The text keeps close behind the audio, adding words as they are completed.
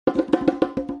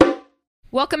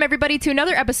Welcome, everybody, to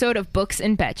another episode of Books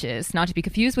and Betches, not to be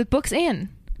confused with Books and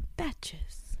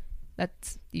Betches.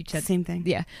 That's you said Same thing.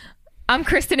 Yeah. I'm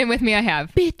Kristen, and with me I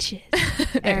have Bitches.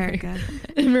 Erica.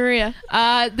 And Maria.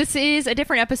 This is a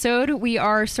different episode. We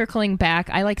are circling back.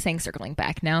 I like saying circling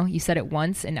back now. You said it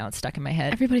once, and now it's stuck in my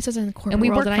head. Everybody says it in the corporate And we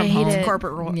world, work and I from hate home. it.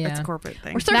 Corporate role. Yeah. It's a corporate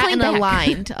thing. We're That circling and back.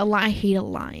 aligned. I hate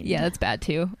aligned. Yeah, that's bad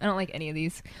too. I don't like any of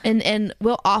these. And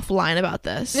we'll offline about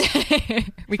this.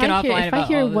 We can offline If about I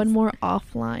hear all this. one more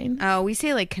offline. Oh, we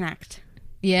say like connect.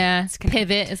 Yeah, connect.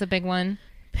 pivot is a big one,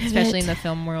 Pivot. especially in the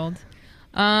film world.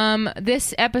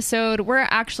 This episode, we're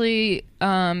actually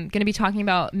going to be talking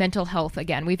about mental health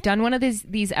again. We've done one of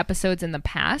these episodes in the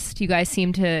past. You guys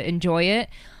seem to enjoy it.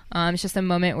 It's just a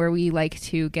moment where we like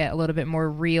to get a little bit more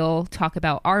real, talk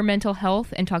about our mental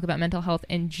health, and talk about mental health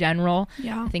in general.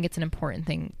 Yeah. I think it's an important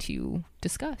thing to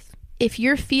discuss. If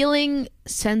you're feeling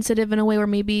sensitive in a way where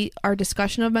maybe our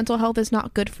discussion of mental health is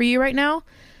not good for you right now,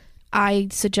 I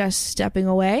suggest stepping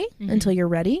away until you're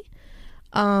ready.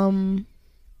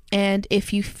 And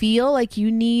if you feel like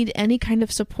you need any kind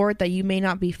of support that you may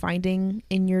not be finding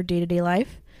in your day-to-day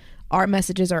life, our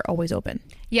messages are always open.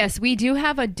 Yes, we do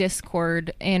have a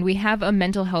Discord, and we have a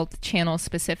mental health channel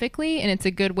specifically, and it's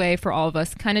a good way for all of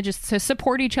us kind of just to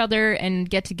support each other and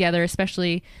get together,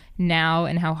 especially now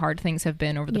and how hard things have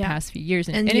been over the past few years.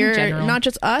 And in you're general. not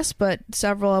just us, but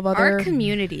several of other... Our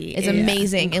community is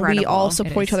amazing, and we all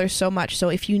support each other so much. So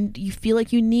if you feel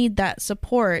like you need that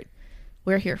support,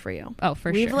 we're here for you. Oh,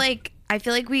 for We've sure. I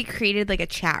feel like we created like a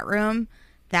chat room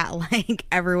that like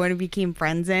everyone became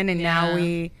friends in, and now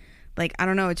we I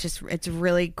don't know, it's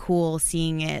really cool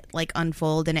seeing it like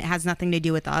unfold, and it has nothing to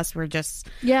do with us. We're just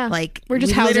we're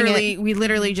just housing it. We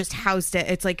literally just housed it.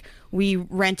 It's like we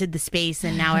rented the space,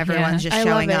 and now everyone's just I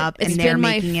showing love it. up, It's and they're been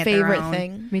my making it favorite their own.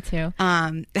 thing. Me too.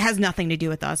 It has nothing to do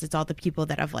with us. It's all the people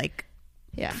that have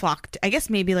flocked. I guess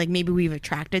maybe we've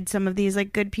attracted some of these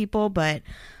like good people, but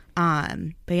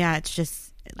yeah, it's just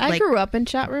I grew up in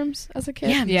chat rooms as a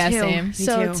kid. Yeah, too. same. Me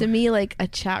So too. to me, like a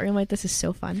chat room like this is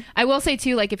so fun. I will say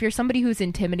too, like if you're somebody who's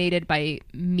intimidated by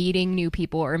meeting new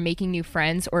people or making new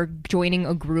friends or joining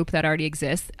a group that already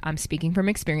exists, I'm speaking from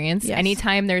experience. Yes.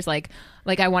 Anytime there's like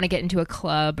I want to get into a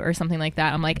club or something like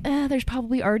that, I'm like, there's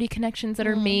probably already connections that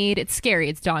are made. It's scary.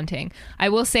 It's daunting. I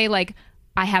will say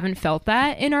I haven't felt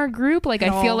that in our group. I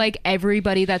feel like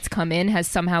everybody that's come in has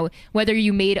somehow, whether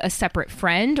you made a separate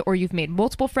friend or you've made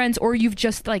multiple friends or you've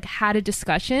just had a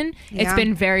discussion, it's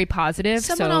been very positive.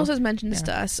 Someone else has mentioned this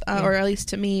to us, or at least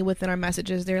to me within our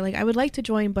messages. They're like, I would like to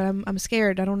join, but I'm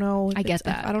scared. I don't know. I get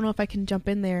that. I don't know if I can jump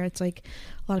in there. It's like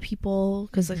a lot of people,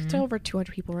 because it's over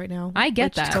 200 people right now. I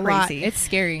get that. It's a lot. It's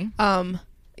scary.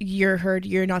 You're heard.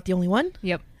 You're not the only one.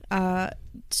 Yep.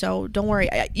 So don't worry.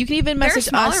 You can even There are message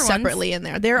smaller us ones. separately in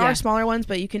there. There are smaller ones,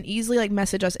 but you can easily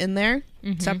message us in there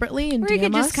separately and or you DM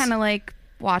could just us. kind of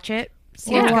watch it,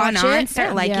 see Yeah. what's going Watch on, it.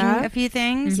 start liking Yeah. a few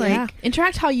things,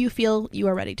 interact how you feel you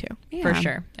are ready to. For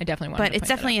sure. I definitely want But to it's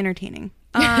definitely entertaining.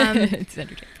 it's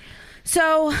entertaining.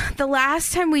 So the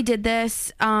last time we did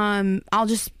this,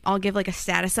 I'll give a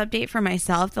status update for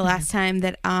myself. The last time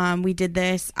that we did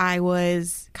this, I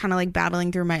was kind of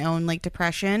battling through my own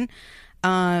depression.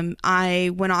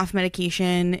 I went off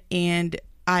medication, and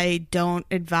I don't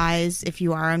advise, if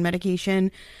you are on medication,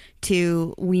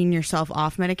 to wean yourself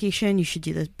off medication. You should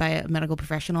do this by a medical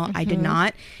professional. I did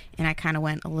not, and I kind of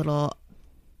went a little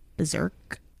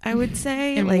berserk, I would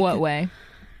say. In what way?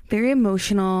 Very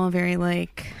emotional, very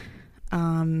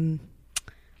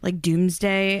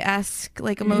doomsday-esque,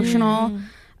 emotional.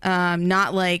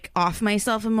 Not off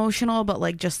myself emotional,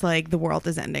 but just the world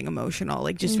is ending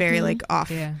emotional, just very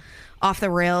off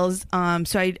the rails.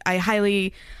 So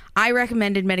I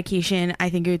recommended medication.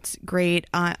 I think it's great.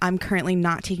 I'm currently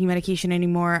not taking medication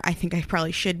anymore. I think I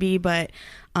probably should be, but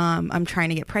I'm trying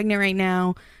to get pregnant right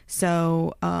now.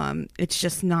 So it's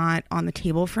just not on the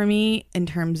table for me in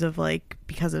terms of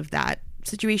because of that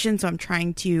situation. So I'm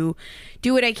trying to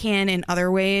do what I can in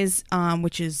other ways,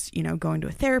 which is, going to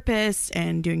a therapist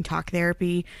and doing talk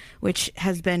therapy, which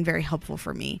has been very helpful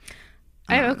for me.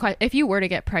 I have a question. If you were to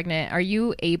get pregnant, are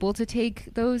you able to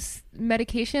take those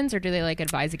medications, or do they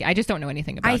advise again? I just don't know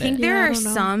anything about it. I think there are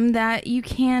some that you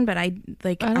can, but I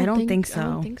don't think so. I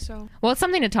don't think so. Well, it's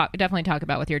something to definitely talk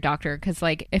about with your doctor, because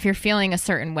if you're feeling a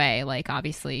certain way,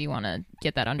 obviously you want to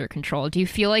get that under control. Do you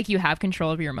feel like you have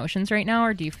control of your emotions right now,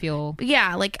 or do you feel?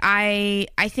 Yeah, I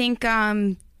think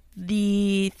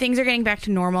the things are getting back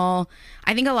to normal.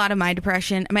 I think a lot of my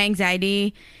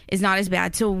anxiety is not as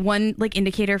bad. So one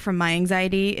indicator from my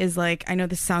anxiety is I know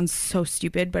this sounds so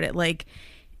stupid, but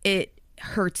it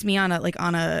hurts me on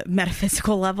a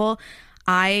metaphysical level.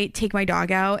 I take my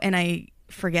dog out and I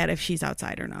forget if she's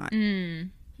outside or not.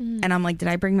 And I'm like, did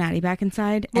I bring Maddie back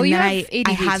inside? Well, and you then have ADD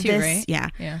I have too, this, right?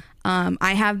 yeah.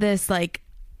 I have this like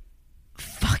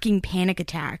fucking panic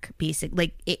attack,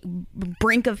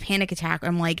 brink of panic attack.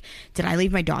 I'm like, did I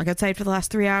leave my dog outside for the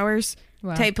last 3 hours?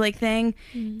 Wow. Type like thing.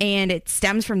 And it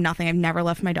stems from nothing. I've never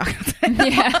left my dog outside.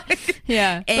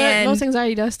 Yeah. And but most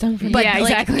anxiety does stem from but yeah,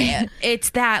 exactly. it's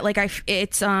that like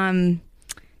it's the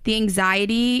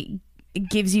anxiety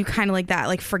gives you kind of like that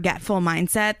like forgetful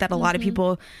mindset that a lot of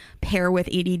people pair with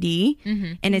ADD,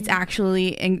 and it's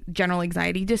actually general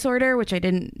anxiety disorder, which I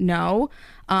didn't know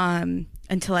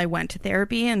until I went to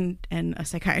therapy, and a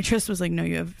psychiatrist was like, no,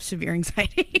 you have severe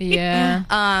anxiety.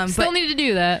 Still need to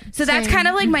do that. So that's kind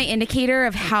of like my indicator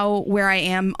of where I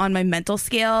am on my mental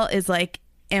scale is like,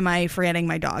 am I forgetting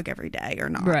my dog every day or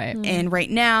not? Right. And right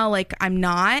now, like, I'm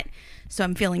not. So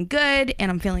I'm feeling good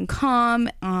and I'm feeling calm.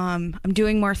 I'm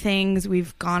doing more things.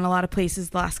 We've gone a lot of places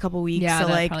the last couple weeks. Yeah, so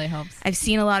that like probably helps. I've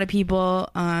seen a lot of people.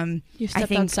 You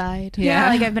stepped outside. Yeah,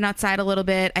 like I've been outside a little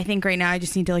bit. I think right now I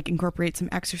just need to like incorporate some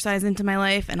exercise into my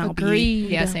life, and I'll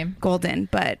be same. golden.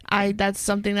 But that's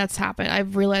something that's happened.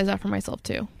 I've realized that for myself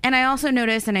too. And I also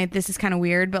noticed, and this is kind of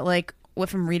weird, but like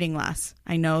if I'm reading less,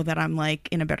 I know that I'm like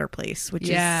in a better place, which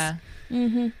is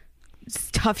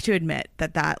it's tough to admit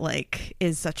that like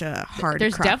is such a hard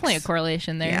There's crux. definitely a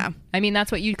correlation there. Yeah. I mean,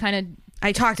 that's what you kind of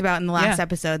I talked about in the last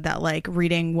episode, that like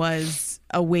reading was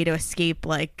a way to escape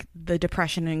like the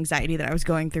depression and anxiety that I was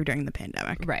going through during the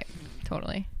pandemic. Right.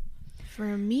 Totally.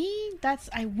 For me,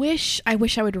 I wish I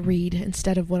would read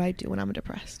instead of what I do when I'm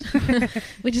depressed.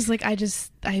 Which is like I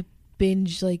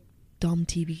binge like dumb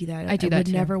TV that I would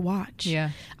never watch.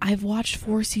 Yeah. I've watched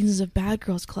 4 seasons of Bad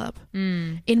Girls Club.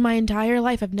 In my entire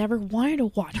life, I've never wanted to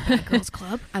watch Bad Girls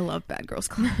Club. I love Bad Girls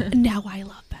Club. Now I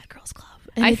love Bad Girls Club.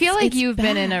 And I feel like you've bad.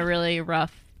 been in a really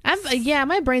rough...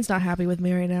 my brain's not happy with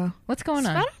me right now. What's going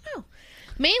on? I don't know.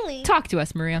 Mainly... Talk to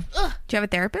us, Maria. Do you have a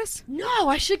therapist? No,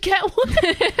 I should get one.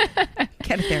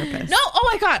 Get a therapist. No, oh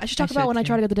my God. I should talk about when I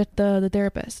try to get the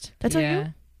therapist. That's on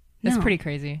you? That's No. pretty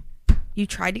crazy. You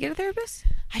tried to get a therapist?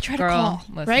 I tried Girl, to call,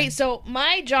 listen. right? So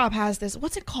my job has this,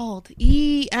 what's it called?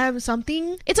 EM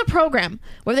something? It's a program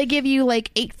where they give you like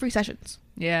 8 free sessions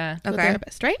Yeah. with a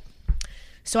therapist, right?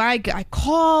 So I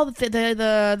called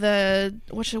the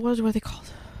what are they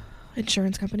called?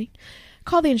 Insurance company.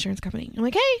 Call the insurance company. I'm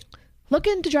like, hey,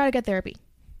 looking to try to get therapy.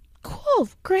 Cool,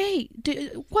 great.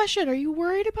 Question: are you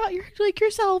worried about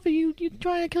yourself? Are you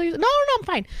trying to kill yourself? No, I'm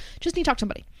fine. Just need to talk to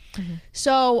somebody.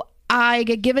 So I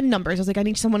get given numbers. I was like, I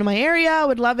need someone in my area. I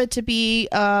would love it to be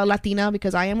Latina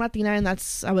because I am Latina, and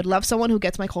I would love someone who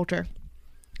gets my culture.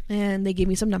 And they gave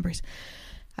me some numbers.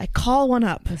 I call one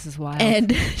up. This is wild.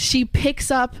 And she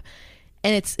picks up,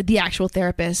 and it's the actual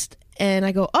therapist. And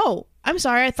I go, oh, I'm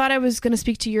sorry. I thought I was going to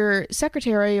speak to your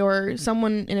secretary or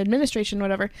someone in administration or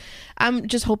whatever. I'm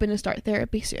just hoping to start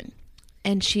therapy soon.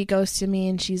 And she goes to me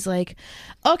and she's like,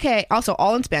 okay. Also,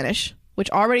 all in Spanish, which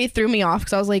already threw me off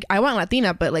because I was like, I want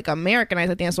Latina, but like Americanized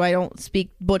Latina, so I don't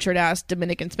speak butchered ass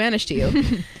Dominican Spanish to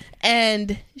you.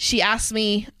 And she asked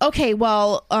me, okay,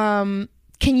 well,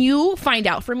 can you find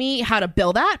out for me how to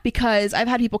bill that? Because I've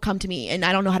had people come to me and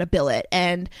I don't know how to bill it.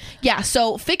 And yeah,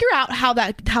 so figure out how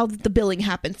the billing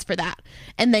happens for that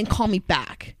and then call me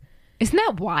back. Isn't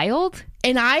that wild?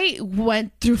 And I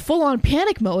went through full on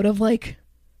panic mode of like,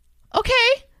 okay,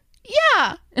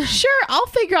 yeah, sure. I'll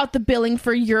figure out the billing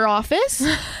for your office.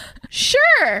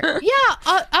 Sure. Yeah.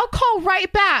 I'll call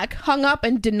right back. Hung up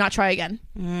and did not try again.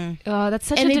 Oh, that's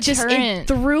such And a it deterrent.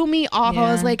 threw me off. Yeah.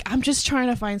 I was like, I'm just trying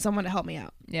to find someone to help me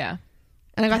out. Yeah.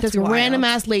 And I got That's this wild. random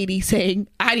ass lady saying,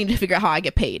 I need to figure out how I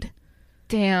get paid.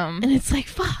 Damn. And it's like,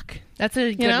 fuck. That's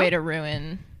a good way to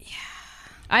ruin. Yeah.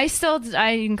 I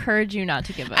encourage you not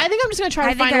to give up. I think I'm just gonna try to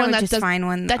I think find I one would that just does find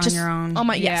one that on just your own. Oh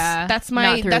my Yeah. that's Not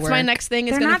my through my work. next thing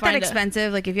is They're gonna not that find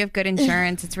expensive. Like if you have good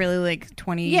insurance, it's really like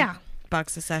 $20 a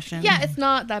session. Yeah, it's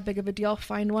not that big of a deal.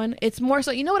 Find one. It's more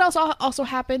so. You know what else also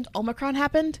happened? Omicron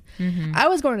happened. I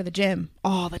was going to the gym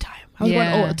all the time. I was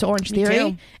going to Orange Me Theory,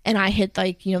 too. and I hit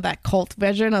like that cult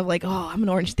vision of like, oh, I'm an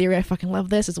Orange Theory. I fucking love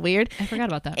this. It's weird. I forgot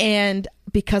about that. And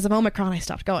because of Omicron, I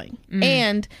stopped going.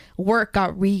 And work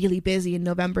got really busy in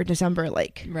November, December.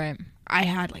 Like, Right. I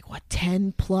had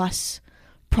 10 plus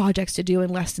projects to do in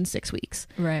less than 6 weeks.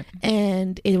 Right.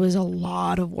 And it was a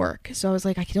lot of work. So I was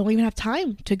like, I don't even have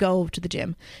time to go to the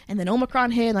gym. And then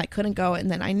Omicron hit and I couldn't go.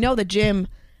 And then I know the gym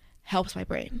helps my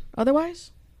brain.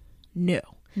 Otherwise, no.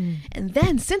 And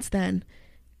then since then,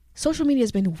 social media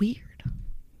has been weird.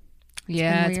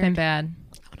 Yeah, it's been weird. bad.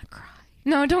 I'm going to cry.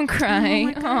 No, don't cry. Oh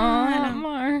my God. Aw,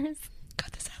 Mars.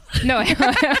 Cut this out. No,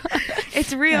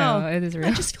 It's real. no, it is real.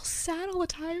 I just feel sad all the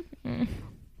time.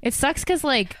 It sucks because,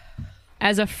 like,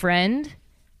 as a friend,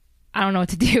 I don't know what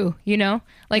to do, you know?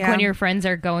 Like, when your friends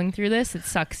are going through this, it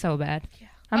sucks so bad. Yeah.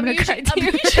 I'm going to cry, too. I'm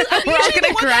usually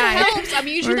the one that helps. I'm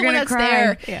usually the one that's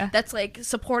there. Yeah. That's, like,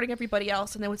 supporting everybody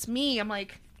else. And then with me, I'm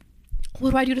like,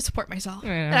 what do I do to support myself?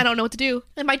 Yeah. And I don't know what to do.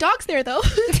 And my dog's there, though.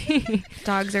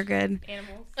 Dogs are good.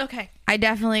 Animals. Okay. I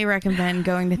definitely recommend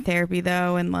going to therapy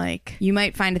though, and like you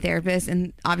might find a therapist,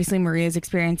 and obviously Maria's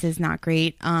experience is not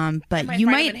great. But you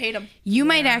might hate him. You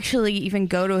might actually even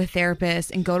go to a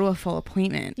therapist and go to a full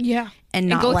appointment. Yeah. And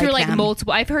not go like through like them.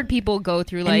 multiple. I've heard people go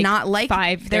through like and not like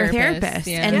 5 their therapists. therapist.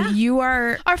 Yeah. And you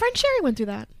are Our friend Sherry went through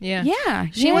that. Yeah.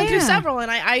 She went through several, and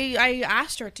I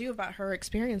asked her too about her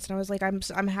experience, and I was like,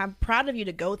 I'm proud of you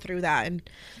to go through that and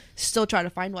still try to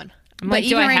find one. I'm like,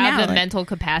 do I have the mental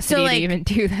capacity so, like, to even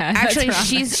do that? Actually,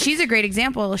 she's a great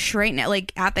example. Right now,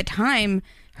 like at the time,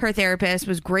 her therapist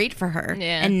was great for her,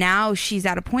 and now she's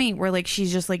at a point where like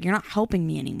she's just like, you're not helping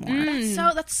me anymore.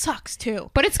 So that sucks too.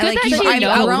 But it's good like, that she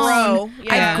knows.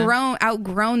 I've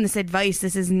outgrown this advice.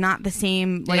 This is not the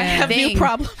same. Like I have thing. new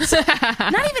problems.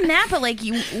 Not even that, but like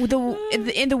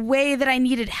in the way that I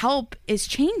needed help is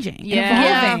changing, and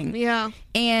evolving. Yeah.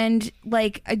 And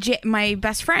like my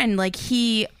best friend, like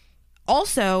he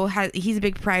also he's a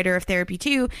big proprietor of therapy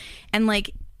too, and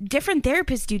like different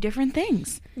therapists do different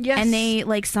things. Yes. And they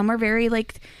like, some are very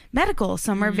like medical,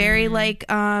 some are very like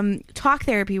talk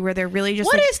therapy, where they're really just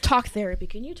What like, is talk therapy?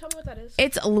 Can you tell me what that is?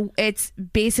 it's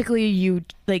basically you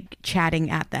like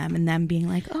chatting at them and them being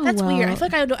like, oh, that's well. weird. I feel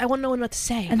like I won't know what to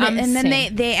say. And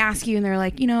then they ask you, and they're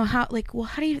like, you know, how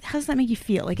does that make you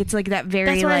feel? Like it's like that very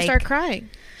that's when like, I start crying.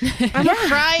 I'm a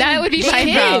crying. That would be my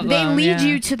kid. problem. They lead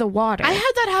you to the water. I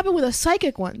had that happen with a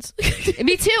psychic once.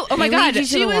 Me too. Oh my They god. lead you to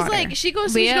She the was water. like, she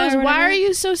goes, Leah or why whatever? are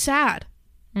you so sad?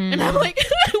 And I'm like,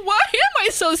 why am I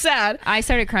so sad? I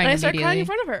started crying And I started crying in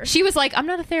immediately. front of her. She was like, I'm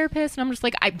not a therapist. And I'm just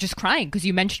like, I'm just crying because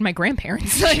you mentioned my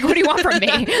grandparents. Like, what do you want from me?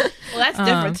 Well, that's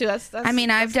different too. That's I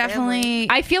mean, I've that's family. definitely.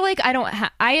 I feel like I don't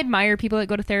I admire people that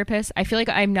go to therapists. I feel like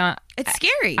I'm not. It's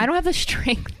scary. I don't have the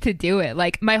strength to do it.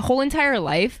 Like, my whole entire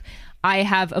life, I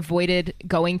have avoided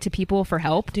going to people for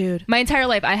help. Dude. My entire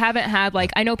life, I haven't had,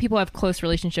 like, I know people have close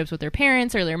relationships with their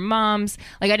parents or their moms.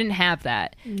 Like, I didn't have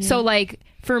that. Yeah. So, like,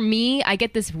 for me, I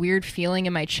get this weird feeling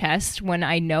in my chest when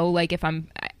I know, like, if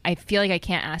I feel like I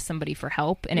can't ask somebody for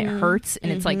help, and it hurts,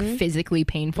 and it's like physically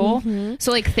painful.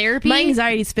 So like therapy, my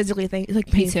anxiety is physically like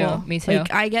painful. Me too.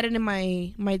 Like I get it in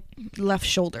my left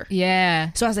shoulder.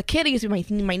 Yeah. So as a kid, it used to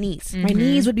be my knees. My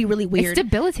knees would be really weird. It's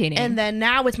debilitating. And then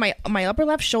now it's my upper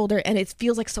left shoulder, and it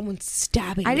feels like someone's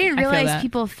stabbing me. I didn't I feel realize that.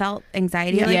 people felt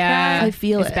anxiety like yeah, that. I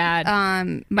feel it's it. bad.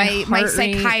 My heart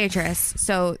rate. psychiatrist,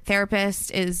 so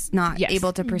therapist is not Yes.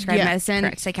 able to prescribe medicine.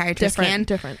 correct. Psychiatrist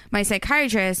Different. My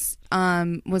psychiatrist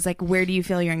was like, where do you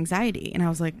feel your anxiety? And I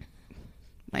was like,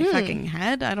 my fucking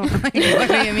head? I don't know. Like, what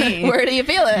do you mean? Where do you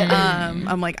feel it?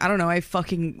 I'm like, I don't know. I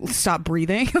fucking stopped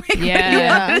breathing. Like,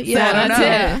 Yeah. I don't That's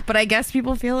know. it. But I guess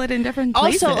people feel it in different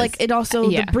places. Also, like it also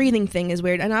Yeah. the breathing thing is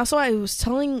weird. And also, I was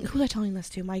telling who was I telling this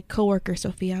to? My coworker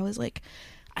Sophia. I was like,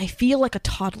 I feel like a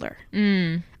toddler.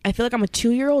 I feel like I'm a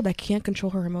 2-year-old that can't control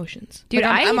her emotions. Dude,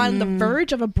 Like, I'm on the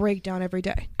verge of a breakdown every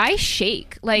day. I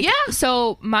shake. Like,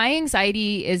 so my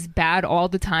anxiety is bad all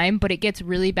the time, but it gets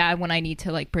really bad when I need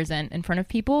to like present in front of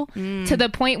people, to the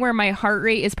point where my heart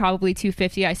rate is probably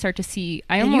 250. I start to see,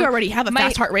 And you already have a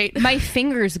fast heart rate. My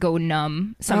fingers go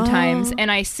numb sometimes,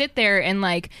 and I sit there and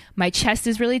like my chest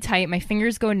is really tight, my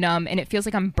fingers go numb, and it feels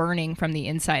like I'm burning from the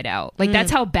inside out. Like that's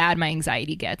how bad my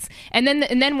anxiety gets. And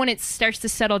then when it starts to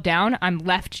settle down, I'm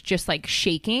left just like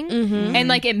shaking, and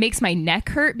like it makes my neck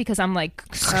hurt because I'm like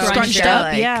scrunched up.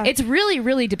 like- Yeah. It's really,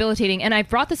 really debilitating. And I've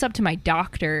brought this up to my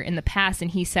doctor in the past,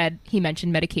 and he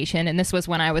mentioned medication. And this was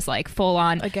when I was like full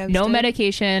on Against no it?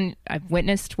 medication. I've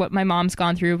witnessed what my mom's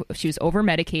gone through. She was over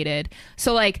medicated.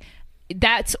 So like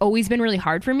that's always been really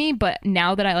hard for me. But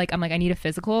now that I'm like, I need a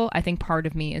physical, I think part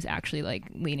of me is actually like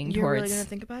leaning You're towards. really gonna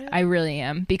think about it? I really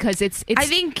am, because it's I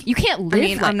think you can't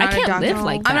live. I'm not I can't a doctor. live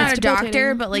like that. I'm not It's a doctor,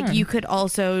 debilitating. but like you could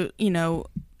also,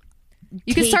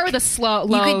 You could take- start with a slow you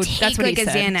load. could take That's what like he a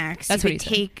said. Xanax. That's you what he could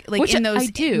said. take like Which in those I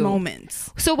do.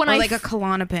 moments. So when or I like a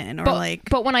Klonopin or but, like.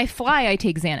 but when I fly, I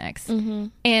take Xanax,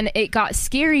 and it got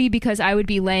scary because I would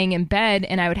be laying in bed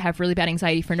and I would have really bad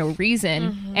anxiety for no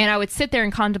reason, and I would sit there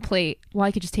and contemplate, well,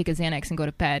 I could just take a Xanax and go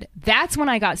to bed. That's when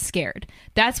I got scared.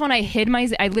 That's when I hid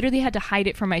I literally had to hide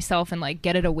it from myself and like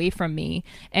get it away from me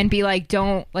and be like,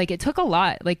 don't, like, it took a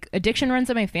lot. Like, addiction runs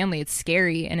in my family. It's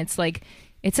scary, and it's like,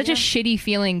 it's such a shitty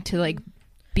feeling to like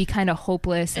be kind of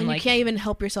hopeless and like you can't even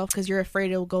help yourself because you're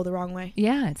afraid it'll go the wrong way.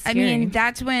 Yeah, it's scary. I mean,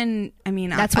 that's when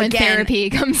again, therapy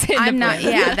comes in. I'm not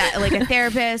that like a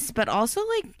therapist, but also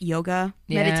like yoga,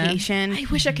 meditation. I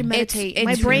wish I could meditate. It's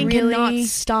my brain really, cannot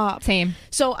stop. Same.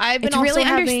 So I've been it's also really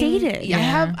having, understated.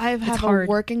 Yeah, I have a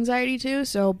work anxiety too.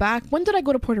 So when did I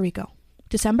go to Puerto Rico?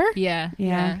 December? Yeah.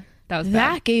 That was bad.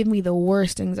 That gave me the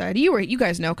worst anxiety. You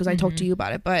guys know because I talked to you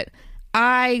about it. But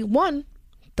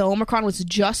the Omicron was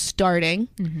just starting,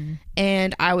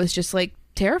 and I was just like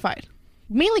terrified.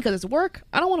 Mainly because it's work.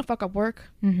 I don't want to fuck up work.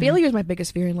 Failure is my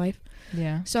biggest fear in life.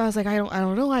 Yeah. So I was like, I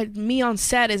don't know. Me on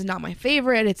set is not my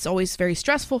favorite. It's always very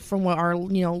stressful. From what our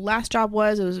last job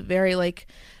was, it was very like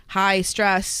high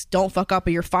stress. Don't fuck up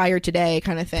or you're fired today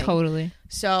kind of thing. Totally.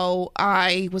 So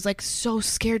I was like so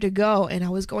scared to go, and I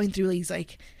was going through these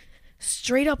like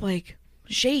straight up like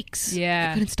shakes.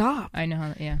 Yeah. I couldn't stop. I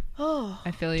know. Yeah. Oh,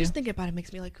 I feel you. Just thinking about it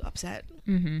makes me like upset.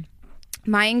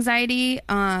 My anxiety,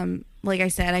 like I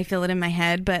said, I feel it in my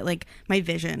head, but like my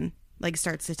vision like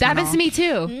starts to tunnel. That happens to me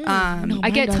too. No,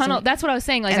 I get doesn't. tunnel. That's what I was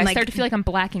saying. Like, And, I start to feel like I'm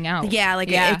blacking out. Yeah, like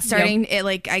it's starting. It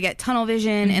like I get tunnel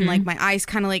vision, and like my eyes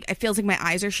kind of like it feels like my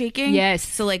eyes are shaking. Yes.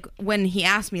 So like when he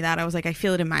asked me that, I was like, I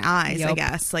feel it in my eyes. I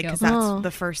guess like because that's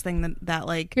the first thing that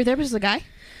like. Your therapist is a guy?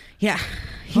 Yeah,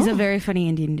 he's a very funny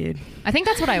Indian dude. I think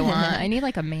that's what I want. I need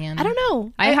like a man. I don't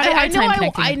know. I have a hard time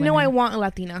connecting I with know I women. want a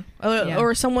Latina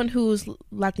or someone who's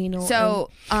Latino.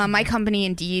 So my company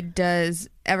Indeed does,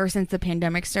 ever since the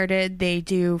pandemic started, they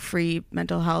do free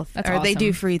mental health, That's or they do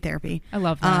awesome. free therapy. I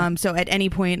love that. So at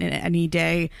any point in any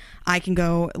day, I can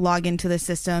go log into the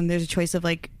system. There's a choice of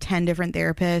like 10 different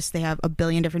therapists. They have a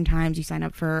billion different times. You sign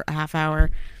up for a half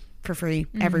hour for free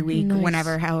every week,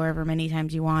 Nice. however many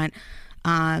times you want.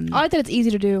 I like that it's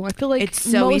easy to do. I feel like It's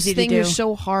so most easy to things do. are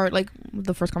so hard. Like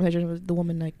the first conversation with the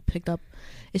woman like picked up,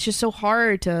 it's just so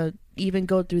hard to even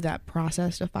go through that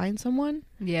process to find someone.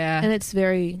 Yeah. And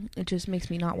it just makes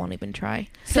me not want to even try.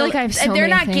 I feel like I have so they're many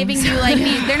not things. giving you like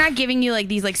they're not giving you like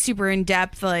these like super in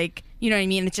depth like, you know what I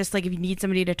mean? It's just like if you need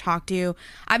somebody to talk to.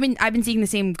 I've been seeing the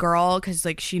same girl because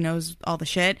like she knows all the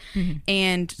shit.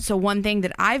 And so one thing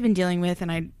that I've been dealing with,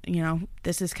 and I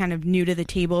this is kind of new to the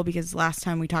table because last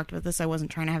time we talked about this I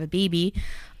wasn't trying to have a baby.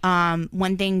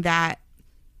 One thing that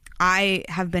I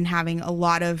have been having a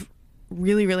lot of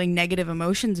really, really negative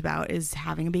emotions about is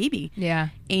having a baby. Yeah.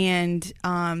 And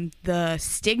the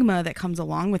stigma that comes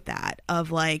along with that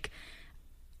of like,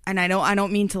 and I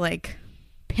don't mean to like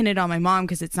pin it on my mom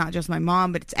because it's not just my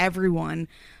mom, but it's everyone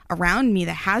around me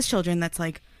that has children that's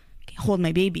like, hold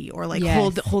my baby, or like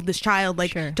hold this child,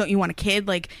 like don't you want a kid,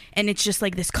 like, and it's just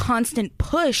like this constant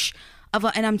push of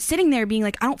and I'm sitting there being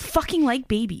like, I don't fucking like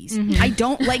babies. I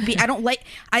don't like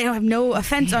I don't have no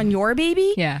offense on your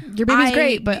baby. Yeah. Your baby's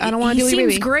great, but I don't want to do with your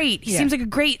baby. He seems great. He seems like a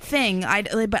great thing.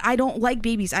 But I don't like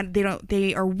babies.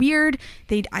 They are weird.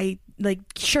 Like,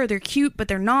 sure, they're cute, but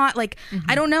they're not. Like,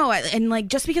 I don't know. And like,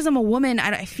 just because I'm a woman,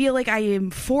 I feel like I am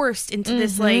forced into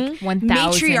this like 1000%.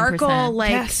 matriarchal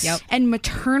like Yes. and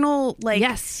maternal like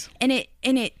Yes. and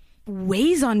it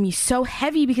weighs on me so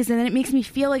heavy because then it makes me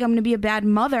feel like I'm going to be a bad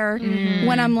mother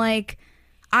when I'm like,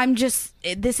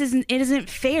 it isn't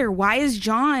fair. Why is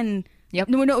John? Yep.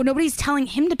 No, nobody's telling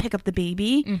him to pick up the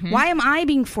baby. Why am I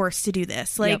being forced to do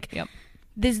this? Like,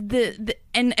 this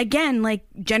and again, like,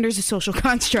 gender's a social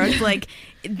construct. Like,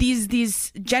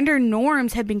 these gender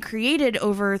norms have been created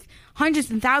over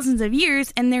hundreds and thousands of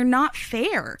years, and they're not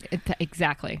fair.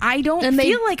 Exactly. I don't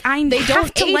feel like they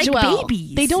have to like well.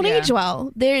 babies. They don't age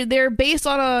well. They're based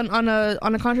on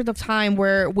a contract of time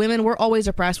where women were always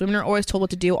oppressed. Women are always told what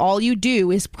to do. All you do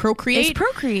is procreate,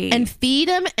 and feed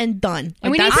them, and done.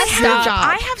 And we that's need to your stop. job.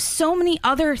 I have so many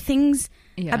other things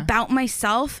about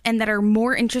myself and that are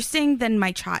more interesting than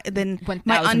my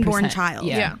unborn 1000%. child.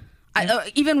 Yeah.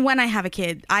 Even when I have a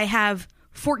kid, I have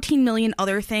 14 million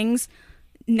other things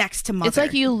next to mother. It's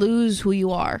like you lose who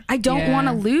you are. I don't want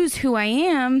to lose who I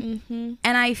am,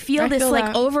 and I feel this like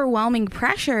that. overwhelming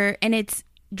pressure, and it's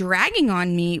dragging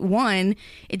on me. One,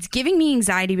 it's giving me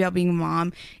anxiety about being a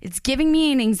mom. It's giving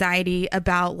me an anxiety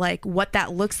about like what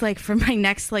that looks like for my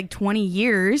next like 20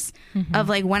 years of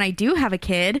like when I do have a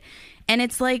kid. And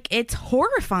it's like, it's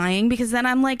horrifying because then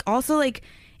I'm like, also like,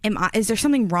 is there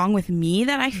something wrong with me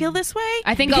that I feel this way?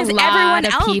 I think because a lot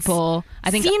of people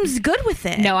seems good with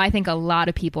it. No, I think a lot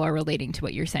of people are relating to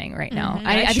what you're saying right now.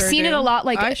 I I've sure seen do. it a lot.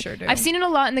 Like, I sure do. I've seen it a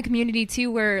lot in the community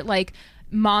too, where like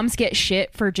moms get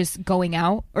shit for just going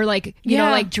out or like you know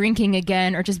like drinking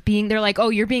again or just being they're like, oh,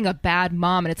 you're being a bad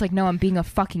mom, and it's like, no, I'm being a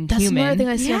fucking That's human. another thing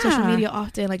I see on social media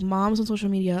often. Like moms on social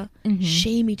media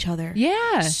shame each other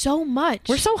so much.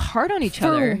 We're so hard on each for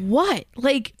other. what?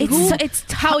 Like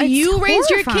it's how it's you raised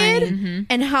your horrifying. kid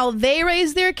and how they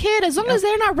raised their kid. As long as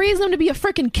they're not raising them to be a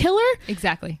freaking killer,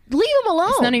 Exactly. leave them alone.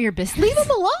 It's none of your business. Leave them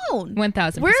alone.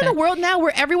 1000%. We're in a world now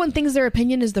where everyone thinks their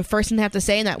opinion is the first thing they have to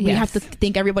say, and that we have to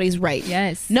think everybody's right.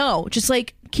 Yes. No, just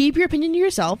like keep your opinion to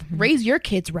yourself. Raise your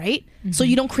kids right, so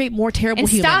you don't create more terrible and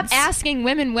humans. stop asking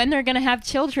women when they're gonna have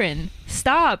children.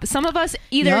 Stop. Some of us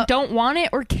either don't want it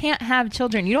or can't have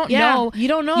children. You don't know. You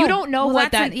don't know. You don't know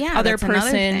what that other that's another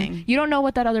person. thing. You don't know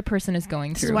what that other person is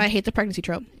going This through. is why I hate the pregnancy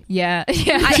trope. Yeah.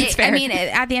 It's fair. I mean,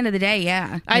 at the end of the day,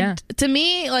 To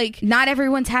me, like, not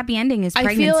everyone's happy ending is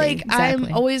pregnancy. I feel like Exactly.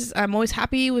 I'm always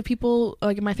happy with people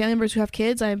like my family members who have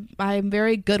kids. I'm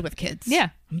very good with kids. Yeah.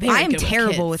 I am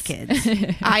terrible with kids.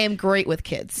 I am great with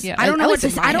kids. Yeah. I don't know what to.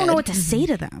 in my I don't know head. what to say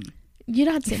to them. You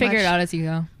don't have to say Figure much. it out as you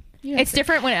go. You don't It's have to-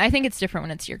 different when I think it's different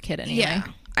when it's your kid anyway. Yeah.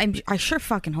 I sure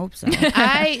fucking hope so. And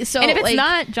if it's like,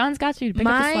 not, John's got you. Pick up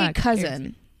the my slack.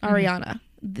 cousin Ariana,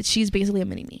 she's basically a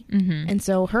mini me, and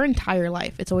so her entire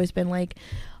life it's always been like,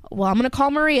 well, I'm gonna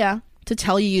call Maria to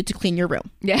tell you to clean your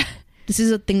room. Yeah. This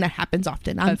is a thing that happens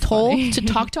often. I'm That's told funny. to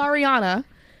talk to Ariana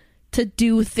to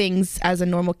do things as a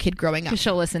normal kid growing up, Because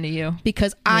she'll listen to you.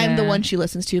 because I'm the Yeah. one she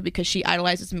listens to, because she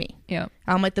idolizes me. Yeah.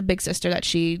 I'm like the big sister that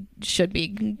she should be,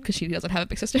 because she doesn't have a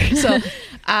big sister. So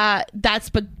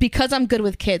but because I'm good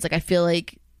with kids, like I feel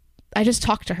like I just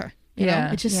talk to her. You know?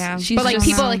 Yeah. It's just Yeah. she's But like just-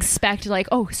 people expect like,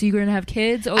 oh, so you're gonna have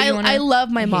kids? Oh, you wanna... I love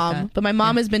my I hate mom, that. but my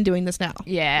mom has been doing this now.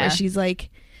 Yeah. where she's like,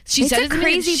 she It's said a it to me-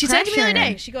 crazy She said to me the other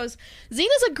pressure. day. She goes,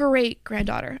 "Zena's a great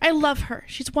granddaughter. I love her.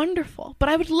 She's wonderful. But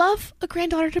I would love a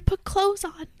granddaughter to put clothes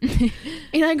on."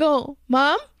 And I go,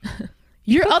 "Mom,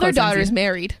 your Put other clothes on, daughter's Zena.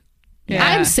 married. Yeah.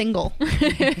 I'm single.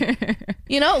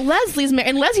 You know, Leslie's married,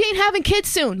 and Leslie ain't having kids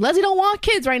soon. Leslie don't want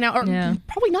kids right now, or Yeah.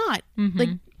 probably not. Like."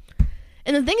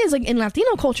 And the thing is, like in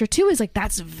Latino culture too, is like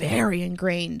that's very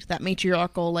ingrained. That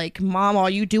matriarchal, like, mom,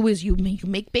 all you do is you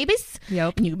make babies,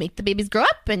 Yep. and you make the babies grow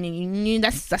up, and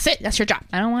that's it. That's your job.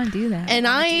 I don't want to do that. And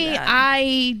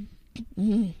I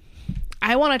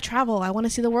want to travel. I want to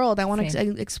see the world. I want to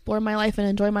Same. explore my life and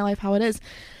enjoy my life how it is.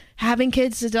 Having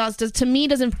kids to me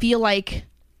doesn't feel like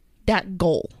that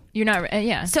goal. You're not.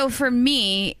 Yeah. So for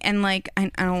me, and like I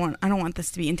don't want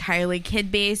this to be entirely kid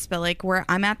based, but like where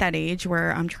I'm at that age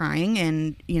where I'm trying,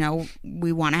 and you know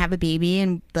we want to have a baby,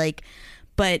 and like,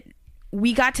 but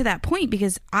we got to that point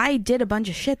because I did a bunch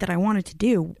of shit that I wanted to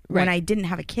do when Right. I didn't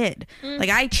have a kid. Like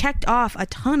I checked off a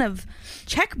ton of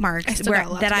check marks still got a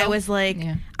lot that to I go. was like,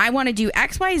 Yeah. I want to do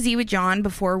X, Y, Z with John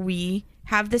before we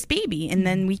have this baby, and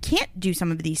then we can't do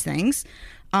some of these things.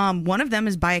 One of them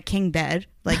is buy a king bed.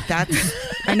 Like that's,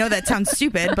 I know that sounds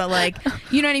stupid, but like,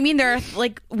 you know what I mean? There are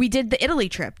like, we did the Italy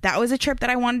trip. That was a trip that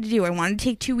I wanted to do. I wanted to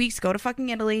take 2 weeks, go to fucking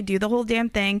Italy, do the whole damn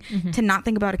thing to not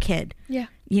think about a kid. Yeah.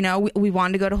 You know, we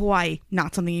wanted to go to Hawaii,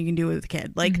 not something you can do with a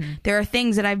kid. Like there are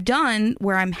things that I've done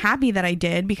where I'm happy that I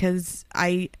did because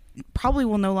I probably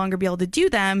will no longer be able to do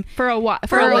them. for a while.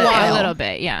 For a while. A little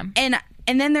bit. Yeah.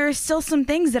 And then there are still some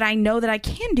things that I know that I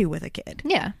can do with a kid.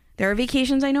 Yeah. There are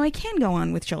vacations I know I can go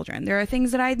on with children. There are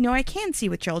things that I know I can see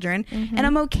with children. And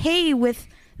I'm okay with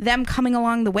them coming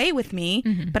along the way with me.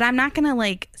 But I'm not going to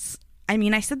like, I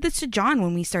mean, I said this to John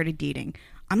when we started dating.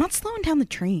 I'm not slowing down the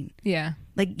train. Yeah.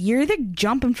 Like, you're either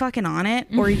jumping fucking on it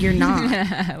or you're not.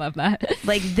 I love that.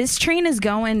 Like, this train is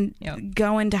going Yep.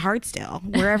 going to Hartsdale,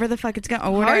 wherever the fuck it's going.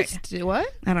 Oh, What?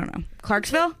 I don't know.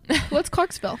 Clarksville? What's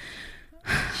Clarksville?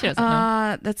 She doesn't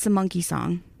know. That's the Monkey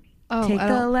song. Oh, Take I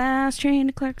the don't- last train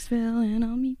to Clarksville and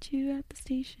I'll meet you at the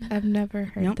station. I've never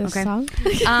heard Nope, this okay.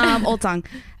 song. Old song.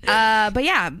 But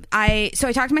yeah, I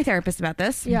talked to my therapist about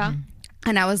this. Yeah.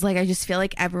 And I was like, I just feel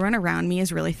like everyone around me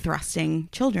is really thrusting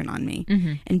children on me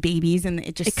and babies, and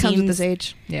it just It comes seems with this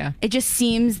age. Yeah. it just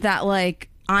seems that like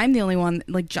I'm the only one,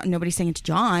 like nobody's saying it to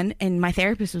John. And my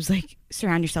therapist was like,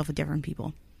 surround yourself with different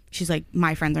people. She's like,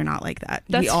 my friends are not like that.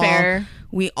 That's fair.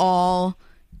 We all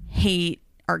hate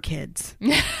our kids.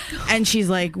 And she's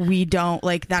like, we don't,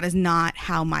 like, that is not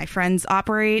how my friends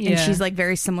operate. And Yeah. she's like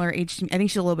very similar age to me. I think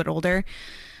she's a little bit older.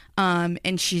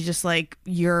 And she's just like,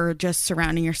 you're just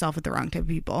surrounding yourself with the wrong type of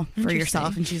people for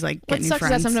yourself. And she's like, What get new sucks is that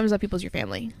friends. sometimes that people's your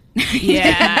family.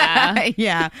 Yeah.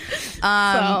 Yeah.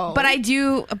 So- But I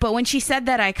do, but when she said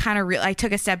that, I kind of, I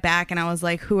took a step back and I was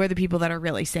like, who are the people that are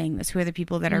really saying this? Who are the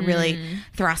people that are really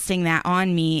thrusting that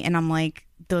on me? And I'm like,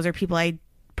 those are people I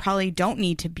probably don't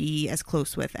need to be as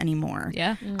close with anymore.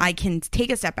 Yeah. I can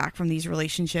take a step back from these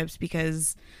relationships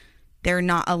because they're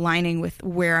not aligning with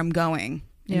where I'm going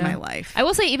in my life. I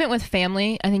will say, even with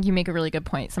family, I think you make a really good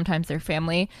point. Sometimes they're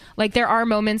family. Like, there are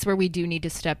moments where we do need to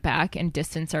step back and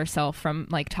distance ourselves from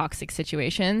like toxic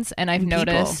situations. And I've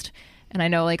noticed, and I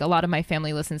know like a lot of my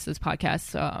family listens to this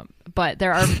podcast, but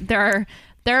there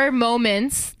are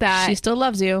moments that she still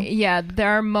loves you. Yeah,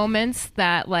 there are moments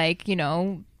that, like, you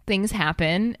know, things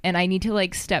happen and I need to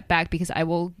like step back because I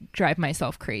will drive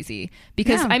myself crazy.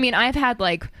 Because I mean, I've had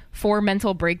like 4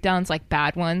 mental breakdowns, like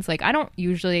bad ones. Like,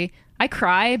 I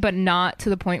cry, but not to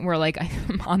the point where like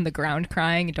I'm on the ground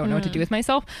crying and don't know what to do with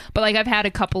myself. But like, I've had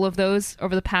a couple of those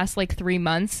over the past like 3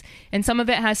 months, and some of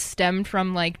it has stemmed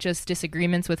from like just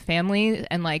disagreements with family.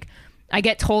 And like, I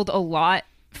get told a lot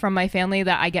from my family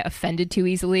that I get offended too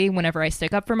easily whenever I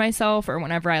stick up for myself, or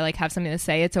whenever I like have something to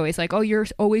say. It's always like, oh, you're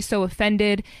always so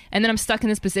offended. And then I'm stuck in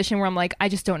this position where I'm like, I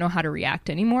just don't know how to react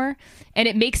anymore. And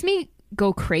it makes me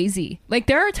go crazy. Like,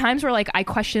 there are times where like I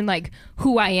question like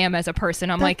who I am as a person.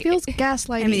 I'm that like, feels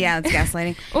gaslighting. I mean, yeah, it's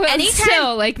gaslighting. Well,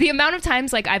 still, like, the amount of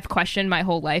times like I've questioned my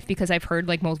whole life because I've heard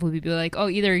like multiple people be like, oh,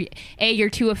 either A, you're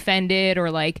too offended,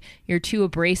 or like you're too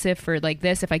abrasive for like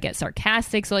this if I get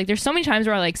sarcastic. So like, there's so many times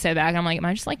where I like sit back and I'm like, am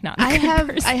I just like not a good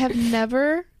person? I have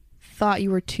never thought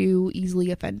you were too easily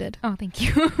offended. Oh, thank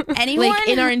you. Anyone like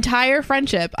in our entire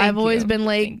friendship, I've always been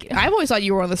like, I've always thought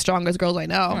you were one of the strongest girls I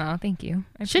know. Oh, thank you.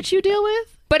 Shit you deal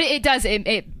with? But it does.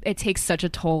 It takes such a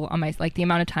toll on my, like, the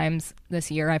amount of times this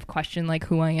year I've questioned like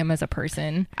who I am as a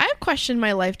person. I've questioned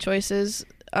my life choices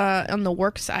on the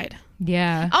work side.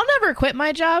 Yeah. I'll never quit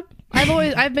my job.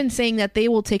 I've been saying that they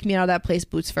will take me out of that place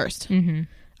boots first. Mm-hmm.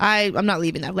 I'm not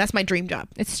leaving that. That's my dream job.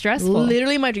 It's stressful.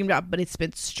 Literally my dream job, but it's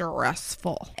been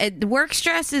stressful. Work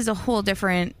stress is a whole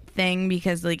different thing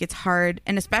because like it's hard,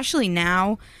 and especially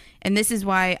now. And this is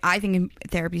why I think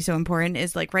therapy is so important,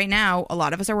 is like right now, a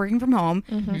lot of us are working from home.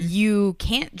 Mm-hmm. You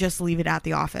can't just leave it at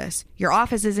the office. Your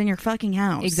office is in your fucking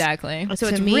house. Exactly. So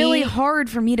it's really hard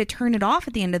for me to turn it off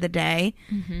at the end of the day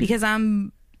because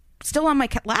I'm still on my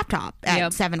laptop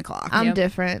at 7 o'clock. I'm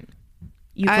different.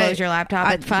 You close your laptop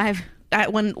at 5?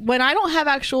 When I don't have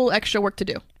actual extra work to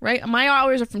do, right? My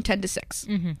hours are from 10 to 6.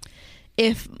 Mm-hmm.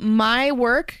 If my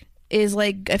work is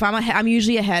like, if I'm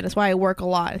usually ahead. That's why I work a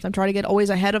lot. I'm trying to get always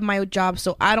ahead of my job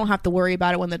so I don't have to worry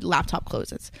about it when the laptop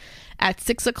closes. At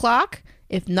 6 o'clock,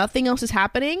 if nothing else is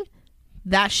happening,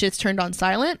 that shit's turned on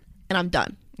silent and I'm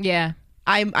done. Yeah.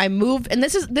 I move, and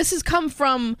this has come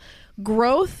from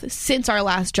growth since our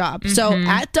last job. Mm-hmm. So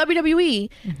at WWE,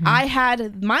 I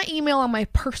had my email on my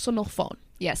personal phone.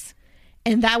 Yes.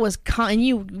 And that was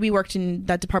we worked in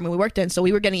that department we worked in, so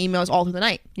we were getting emails all through the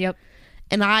night. Yep.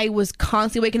 And I was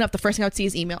constantly waking up. The first thing I would see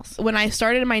is emails. When I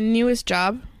started my newest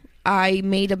job, I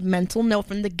made a mental note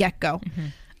from the get-go. Mm-hmm.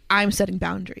 I'm setting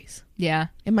boundaries. Yeah.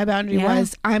 And my boundary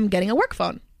was, I'm getting a work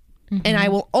phone. Mm-hmm. And I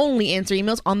will only answer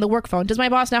emails on the work phone. Does my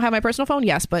boss now have my personal phone?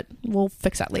 Yes, but we'll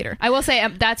fix that later. I will say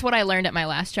that's what I learned at my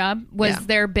last job was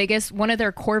one of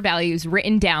their core values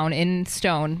written down in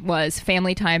stone was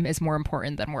family time is more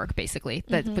important than work, basically.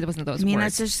 But it wasn't those words. I mean,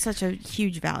 that's just such a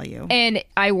huge value. And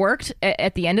I worked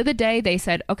at the end of the day. They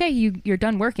said, okay, you're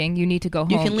done working. You need to go home.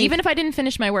 You can leave. Even if I didn't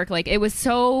finish my work, like it was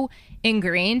so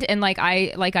ingrained. And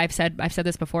I've said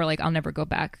this before, like I'll never go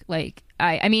back. Like,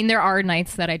 I mean, there are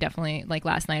nights that I definitely, like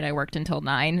last night I worked until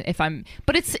 9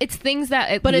 but it's things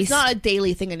that but it's not a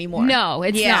daily thing anymore. No,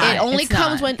 it's not. It only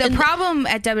comes when the problem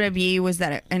at WWE was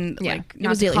that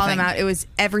not to call them out, it was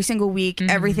every single week,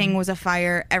 everything was a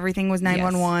fire, everything was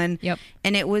 911. Yep.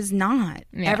 And it was not.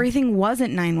 Yeah. Everything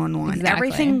wasn't 911. Exactly.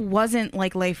 Everything wasn't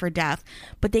like life or death,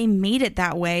 but they made it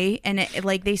that way, and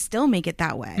they still make it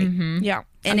that way. Mm-hmm. Yeah.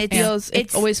 And it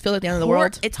always feels like the end of the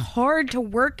world. It's hard to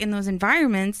work in those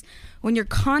environments when you're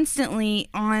constantly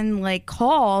on like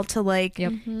call to like,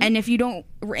 and if you don't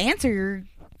answer,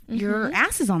 your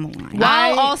ass is on the line.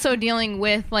 While also dealing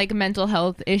with like mental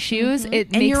health issues, it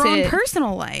makes your own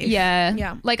personal life.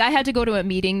 Yeah. Like I had to go to a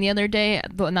meeting the other day.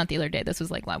 Well, not the other day. This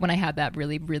was like when I had that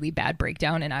really, really bad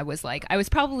breakdown, and I was like, I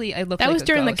looked that like was a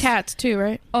during ghost. the cats too,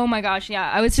 right? Oh my gosh,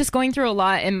 yeah. I was just going through a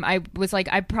lot, and I was like,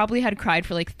 I probably had cried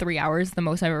for like 3 hours, the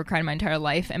most I've ever cried in my entire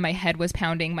life, and my head was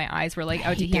pounding, my eyes were like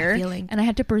out to here, and I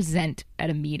had to present at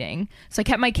a meeting. So I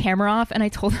kept my camera off, and I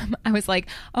told them, I was like,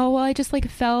 oh well, I just like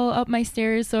fell up my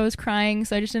stairs, so I was crying,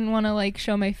 so I just didn't want to like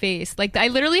show my face. Like I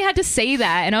literally had to say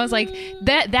that, and I was like,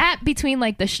 that between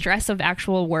like the stress of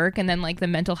actual work and then like the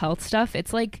mental health stuff,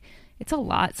 it's like it's a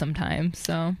lot sometimes.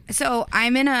 So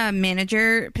I'm in a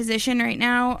manager position right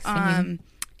now,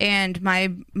 and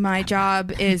my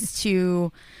job is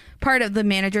to, part of the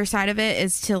manager side of it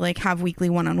is to like have weekly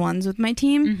one-on-ones with my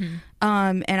team,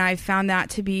 and I found that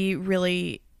to be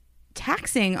really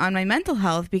taxing on my mental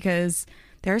health because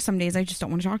there are some days I just don't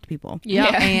want to talk to people. Yeah.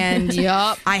 And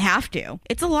Yep. I have to.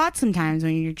 It's a lot sometimes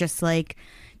when you're just like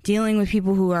dealing with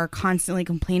people who are constantly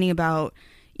complaining about,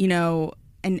 you know,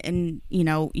 and you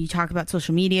know, you talk about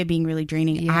social media being really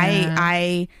draining.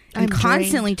 Yeah. I'm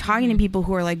constantly talking to people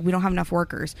who are like, we don't have enough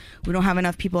workers. We don't have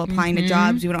enough people applying to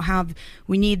jobs.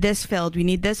 We need this filled. We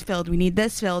need this filled. We need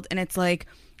this filled. And it's like,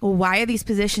 well, why are these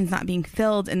positions not being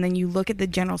filled? And then you look at the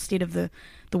general state of the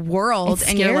world, It's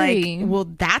and scary. you're like, well,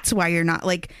 that's why you're not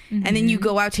like, and then you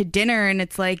go out to dinner and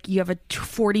it's like you have a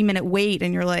 40-minute wait,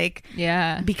 and you're like,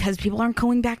 Yeah. because people aren't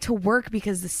going back to work,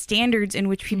 because the standards in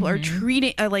which people are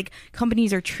treating, like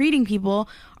companies are treating people,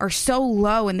 are so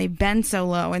low, and they've been so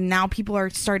low, and now people are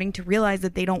starting to realize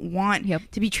that they don't want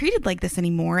to be treated like this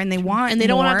anymore, and they want, And they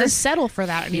don't more, want to have to settle for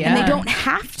that anymore. and they don't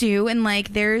have to, and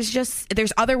like there's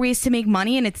other ways to make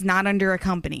money, and it's not under a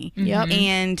company. Yep.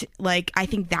 And like I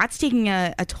think that's taking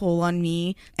a toll on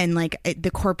me, and like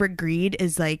the corporate greed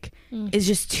is like is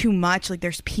just too much. Like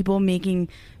there's people making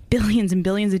billions and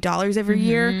billions of dollars every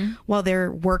year while their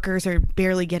workers are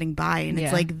barely getting by, and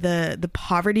it's like the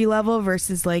poverty level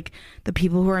versus like the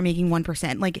people who are making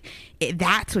 1%. Like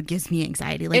that's what gives me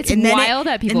anxiety. Like It's wild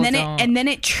that people and then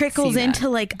it trickles see that. into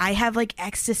like I have like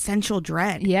existential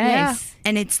dread. Yes.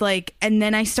 And it's like, and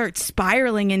then I start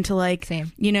spiraling into like,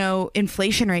 Same. you know,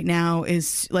 inflation right now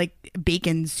is like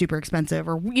bacon's super expensive,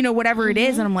 or you know, whatever it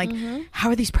is, and I'm like, how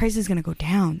are these prices going to go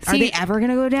down? Are they ever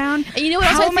going to go down? And you know what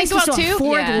How else am I I think about supposed to too?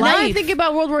 afford Yeah. Now I'm life? thinking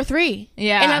about World War III.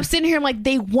 Yeah. And I'm sitting here, I'm like,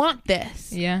 they want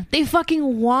this. Yeah. They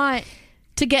fucking want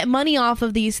to get money off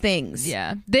of these things.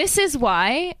 Yeah. This is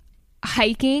why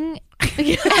hiking.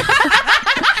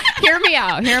 Hear me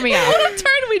out. What a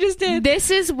turn we just did. This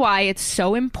is why it's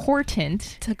so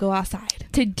important To go outside.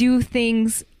 to do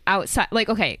things outside. Like,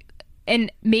 okay,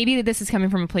 and maybe this is coming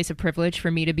from a place of privilege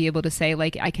for me to be able to say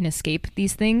like I can escape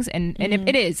these things, and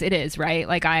it is right.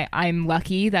 Like I'm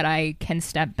lucky that I can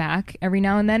step back every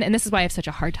now and then, and this is why I have such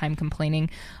a hard time complaining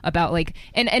about like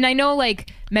and I know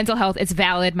like mental health is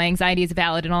valid, my anxiety is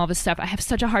valid, and all of this stuff. I have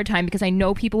such a hard time because I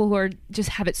know people who are just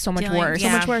have it so much worse, So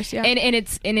much worse, yeah.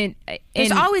 and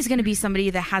There's always going to be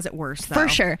somebody that has it worse, though. for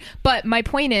sure. But my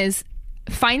point is,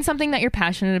 find something that you're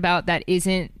passionate about that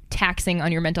isn't taxing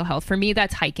on your mental health. For me,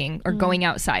 that's hiking or going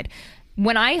outside.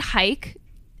 When I hike,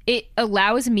 it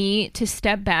allows me to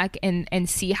step back and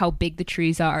see how big the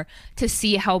trees are, to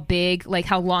see how big, like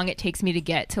how long it takes me to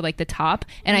get to like the top.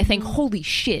 And I think, holy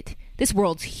shit, this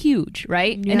world's huge,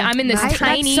 right? Yeah. And I'm in this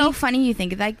tiny. That's so funny you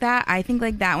think like that. I think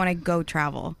like that when I go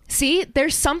travel. See,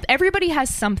 there's everybody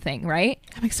has something, right?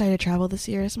 I'm excited to travel this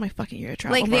year. It's my fucking year to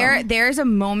travel. Like bro. there's a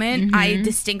moment I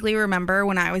distinctly remember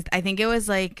when I think it was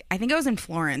in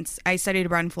Florence. I studied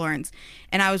abroad in Florence,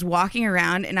 and I was walking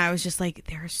around, and I was just like,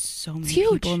 there are so many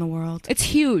huge. people in the world. It's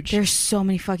huge. There's so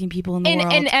many fucking people in the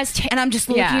world, and I'm just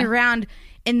looking yeah. around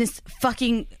in this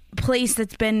fucking place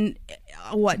that's been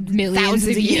Millions thousands of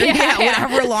of years, years.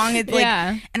 whatever long it's like.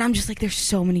 Yeah. And I'm just like, there's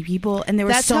so many people, and there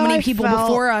were That's so how many I people felt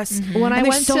before us. when I and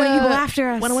there's went so to many people after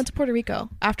us. When I went to Puerto Rico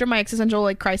after my existential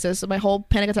like crisis, my whole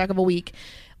panic attack of a week,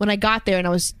 when I got there and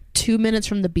I was 2 minutes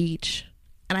from the beach,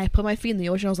 and I put my feet in the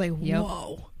ocean, I was like, Yep.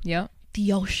 whoa, Yep.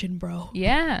 the ocean, bro.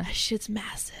 Yeah. That shit's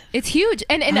massive. It's huge.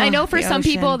 And I know for the some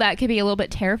people ocean. that could be a little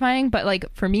bit terrifying, but like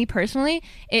for me personally,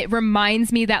 it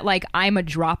reminds me that like I'm a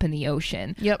drop in the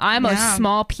ocean. Yep. I'm Yeah. a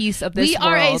small piece of this We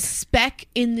are a world. speck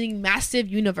in the massive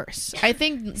universe. I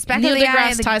think Speck Neil of the eye,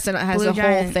 deGrasse the Tyson has blue a whole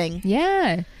giant. thing.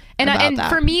 Yeah. And About and that.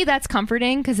 for me, that's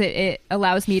comforting because it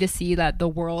allows me to see that the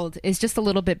world is just a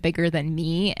little bit bigger than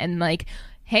me. And like,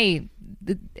 hey,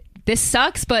 this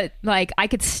sucks, but like I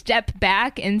could step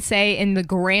back and say, in the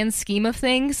grand scheme of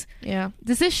things, Yeah.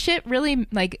 does this shit really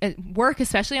like at work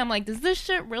especially, I'm like, does this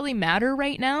shit really matter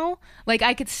right now? Like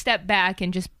I could step back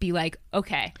and just be like,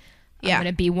 okay, Yeah. I'm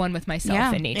gonna be one with myself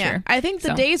Yeah. and nature. Yeah. I think the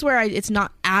So. days where it's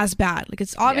not as bad, like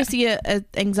it's obviously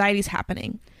anxiety's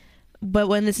happening, but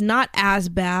when it's not as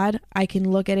bad, I can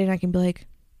look at it and I can be like,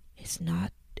 it's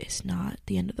not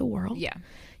the end of the world. Yeah.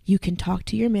 You can talk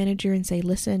to your manager and say,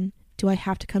 listen, do I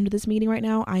have to come to this meeting right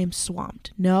now? I am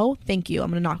swamped. No, thank you. I'm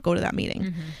going to not go to that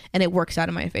meeting. And it works out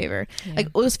in my favor. Like,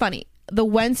 it was funny. The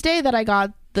Wednesday that I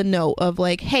got the note of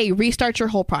like, hey, restart your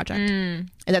whole project. And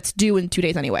that's due in 2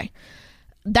 days anyway.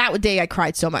 That day I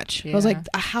cried so much. I was Yeah. like,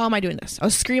 how am I doing this? I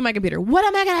was screaming at my computer. What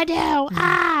am I going to do?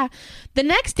 Ah. The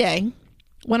next day,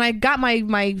 when I got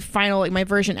my final, like my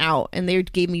version out and they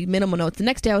gave me minimal notes, the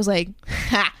next day I was like,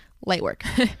 ha, light work.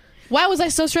 Why was I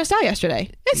so stressed out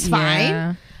yesterday? It's fine.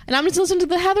 Yeah. And I'm just listening to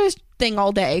the Heather's thing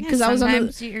all day because I was on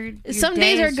the, your some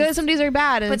day days are is good, just- some days are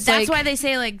bad. And But it's that's like, why they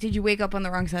say like, did you wake up on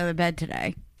the wrong side of the bed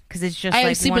today? because it's just I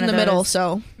like sleep one in the of middle, those-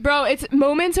 so Bro, it's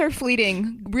moments are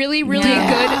fleeting. Really, really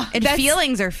Yeah. good. And That's-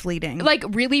 feelings are fleeting. like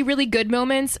really, really good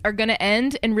moments are going to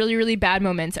end and really, really bad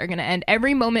moments are going to end.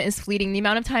 Every moment is fleeting. The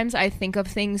amount of times I think of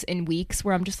things in weeks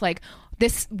where I'm just like,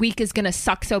 this week is going to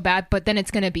suck so bad, but then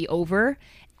it's going to be over.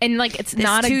 And like, it's This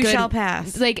not a too good, shall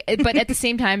pass. like, but at the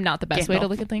same time, not the best way to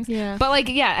look at things. Yeah. But like,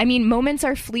 yeah, I mean, moments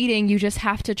are fleeting. You just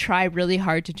have to try really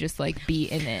hard to just like be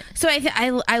in it. So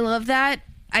I love that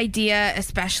idea,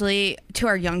 especially to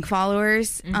our young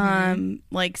followers.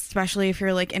 Like especially if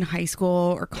you're like in high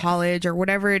school or college or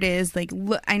whatever it is. Like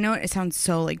I know it sounds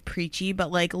so like preachy,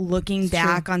 but like looking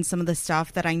back on some of the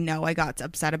stuff that I know I got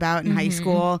upset about in high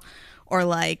school, or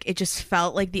like it just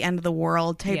felt like the end of the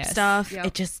world type stuff. Yep.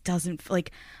 It just doesn't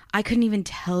like I couldn't even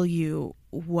tell you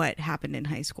what happened in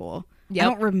high school. Yep. I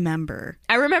don't remember.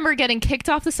 I remember getting kicked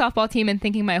off the softball team and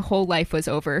thinking my whole life was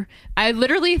over. I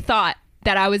literally thought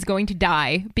that I was going to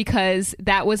die because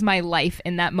that was my life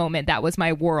in that moment. That was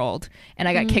my world. And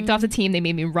I got kicked off the team. They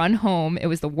made me run home. It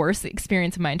was the worst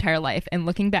experience of my entire life. And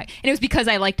looking back, and it was because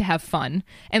I like to have fun.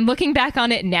 And looking back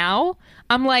on it now,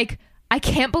 I'm like, I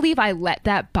can't believe I let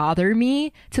that bother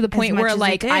me to the point much where as it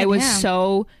like did, I was yeah.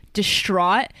 so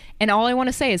distraught, and all I want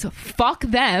to say is fuck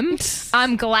them.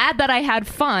 I'm glad that I had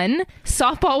fun.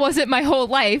 Softball wasn't my whole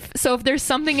life, so if there's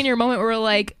something in your moment where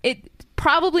like it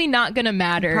probably not gonna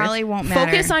matter, Probably won't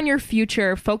matter. Focus on your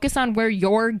future, focus on where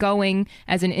you're going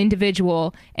as an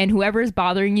individual, and whoever's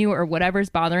bothering you or whatever's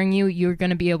bothering you, you're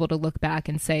gonna be able to look back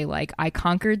and say like, I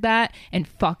conquered that, and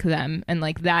fuck them. And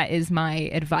like, that is my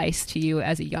advice to you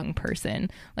as a young person.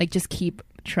 Like, just keep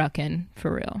trucking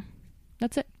for real.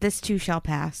 That's it. This too shall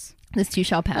pass. This too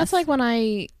shall pass. that's like when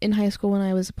in high school when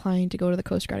I was applying to go to the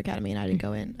Coast Guard Academy and I didn't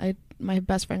go in. My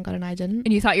best friend got in, I didn't.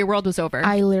 And you thought your world was over.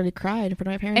 I literally cried in front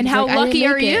of my parents. And I was how like, I didn't lucky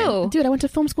are make it. you? Dude, I went to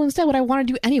film school instead. What I want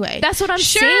to do anyway. That's what I'm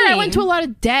sure, saying. I went to a lot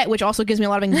of debt, which also gives me a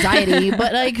lot of anxiety,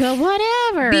 but like,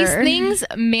 whatever. These things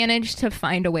manage to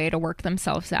find a way to work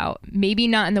themselves out. Maybe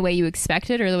not in the way you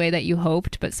expected or the way that you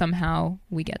hoped, but somehow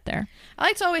we get there. I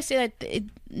like to always say that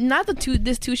not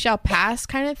this too shall pass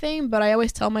kind of thing, but I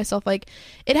always tell myself like,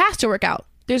 it has to work out.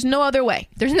 There's no other way.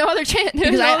 There's no other chance.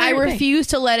 Because I refuse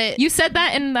to let it. You said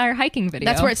that in our hiking video.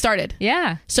 That's where it started.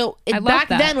 Yeah. So I love back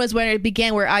that. then was when it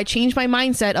began, where I changed my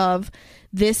mindset of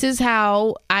this is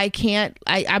how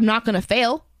I'm not going to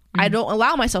fail. I don't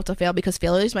allow myself to fail because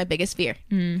failure is my biggest fear.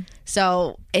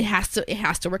 So it has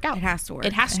to work out. It has to work.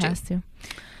 It has It to. has to.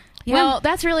 Yeah. Well,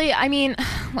 that's really, I mean,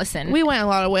 listen. We went a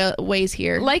lot of ways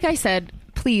here. Like I said,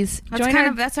 please That's join kind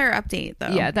our... of that's our update though.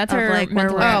 Yeah, that's of, our like where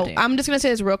mental we're health at. Oh, I'm just gonna say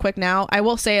this real quick now. I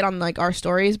will say it on like our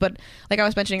stories, but like I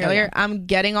was mentioning earlier, I'm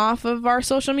getting off of our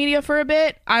social media for a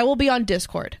bit. I will be on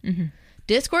Discord.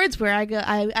 Discord's where I go.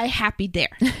 I happy there.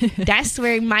 That's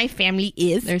where my family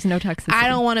is. There's no toxicity. I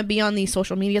don't want to be on these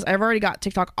social medias. I've already got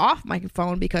TikTok off my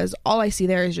phone because all I see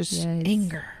there is just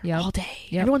anger all day.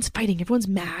 Yep. Everyone's fighting. Everyone's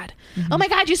mad. Oh my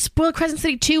God, you spoiled Crescent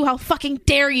City 2. How fucking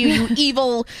dare you, you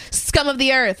evil scum of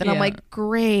the earth. And I'm Yeah. like,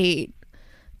 great.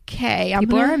 Okay.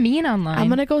 People are mean online. I'm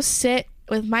going to go sit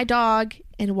with my dog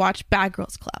and watch Bad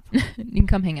Girls Club. You can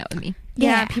come hang out with me.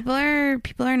 Yeah, people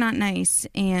are not nice,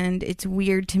 and it's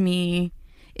weird to me.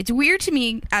 It's weird to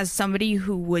me as somebody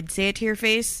who would say it to your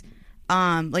face,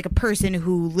 like a person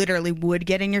who literally would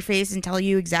get in your face and tell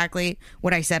you exactly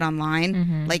what I said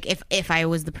online. Like if I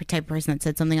was the type of person that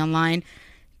said something online,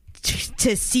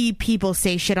 to see people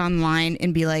say shit online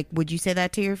and be like, would you say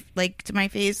that to to my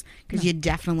face? Because you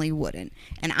definitely wouldn't,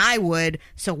 and I would.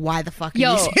 So why the fuck?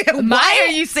 Yo, why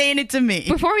are you saying it to me?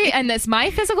 Before we end this,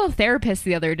 my physical therapist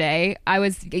the other day, I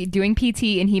was doing PT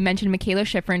and he mentioned Michaela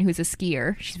Schifrin, who's a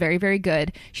skier. She's very, very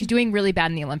good. She's doing really bad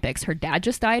in the Olympics. Her dad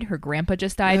just died. Her grandpa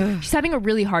just died. She's having a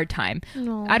really hard time.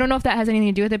 I don't know if that has anything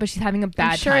to do with it, but she's having a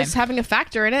bad I'm sure time. it's having a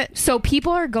factor in it. So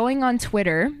people are going on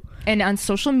Twitter and on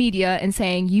social media and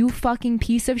saying, you fucking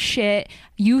piece of shit,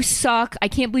 you suck, I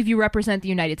can't believe you represent the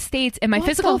United States. And my What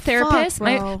physical the therapist,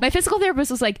 fuck, bro? my physical therapist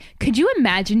was like, could you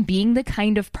imagine being the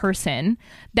kind of person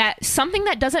that something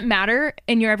that doesn't matter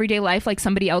in your everyday life, like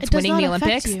somebody else It does winning the not affect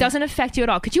Olympics, you. doesn't affect you at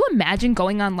all? Could you imagine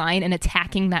going online and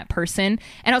attacking that person?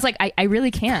 And I was like, I really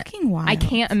can't. Fucking wild. I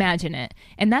can't imagine it.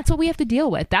 And that's what we have to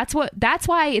deal with. That's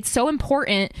why it's so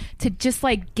important to just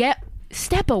like get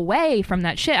step away from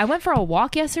that shit. I went for a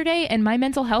walk yesterday and my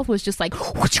mental health was just like,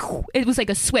 it was like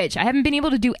a switch. I haven't been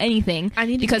able to do anything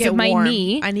because of my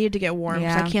knee. I needed to get warm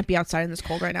because I can't be outside in this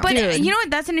cold right now. But you know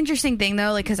what? That's an interesting thing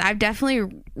though, like, because I've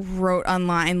definitely wrote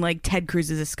online like Ted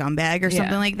Cruz is a scumbag or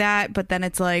something like that. But then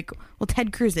it's like, well,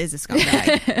 Ted Cruz is a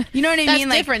scumbag. You know what I mean?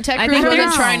 That's different. Ted Cruz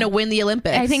wasn't trying to win the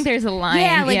Olympics. I think there's a line.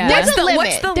 Yeah, like there's a limit.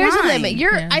 What's the there's line? a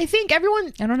limit. I think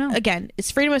everyone. I don't know. Again, it's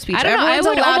freedom of speech. I don't know.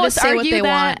 Everyone's allowed to say what they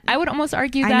want. I would almost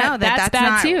argue I know that's bad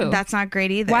not, too. That's not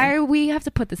great either. Why do we have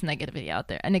to put this negativity out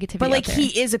there? But like,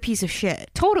 he is a piece of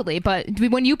shit. Totally. But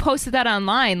when you posted that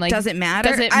online, like, does it matter?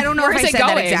 I don't know if I said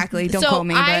that exactly. Don't quote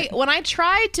me. When I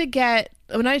tried to get.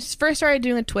 When I first started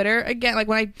doing a Twitter again, like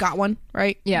when I got one,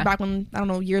 right? Yeah. Back when, I don't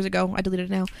know, years ago. I deleted it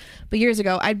now. But years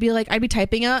ago, I'd be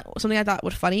typing out something I thought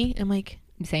was funny. And I'm like,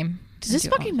 same. Does this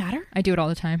fucking matter? I do it all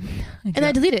the time. And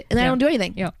I delete it. And I don't do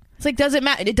anything. Yeah. It's like, does it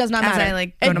matter? It does not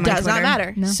matter. It does not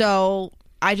matter. No. So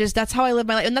that's how I live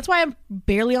my life. And that's why I'm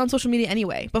barely on social media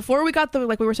anyway. Before we got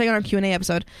like we were saying on our Q&A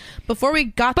episode, before we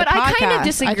got the podcast, I kind of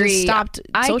disagree. I just stopped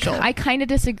social. I kind of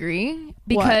disagree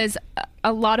because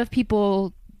a lot of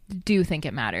people do think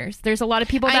it matters. There's a lot of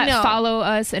people that follow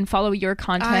us and follow your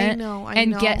content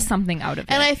and get something out of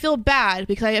it. And I feel bad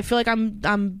because I feel like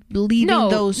I'm leading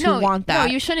those who want that.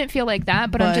 No, you shouldn't feel like that,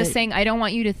 but I'm just saying I don't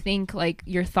want you to think like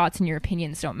your thoughts and your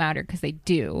opinions don't matter, because they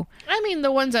do. I mean,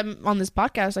 the ones I'm on this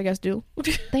podcast, I guess, do.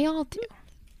 They all do.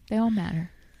 They all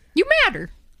matter. You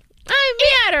matter.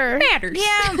 I matter. Matters.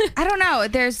 Yeah. I don't know.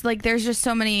 There's just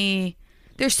so many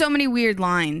weird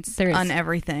lines on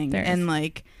everything. And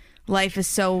like, life is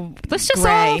so let's just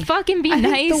gray. all fucking be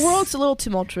nice. The world's a little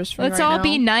tumultuous for me let's right all now.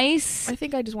 Be nice. I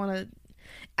think I just want to.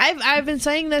 I've been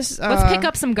saying this. Let's pick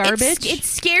up some garbage. It's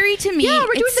scary to me. Yeah,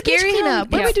 we're doing the beach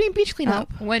cleanup. When are we doing beach Oh,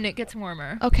 cleanup? when it gets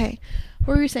warmer. Okay.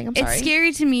 What were you saying? I'm sorry. It's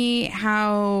scary to me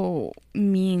how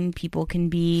mean people can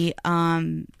be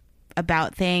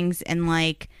about things and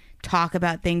like talk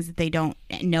about things that they don't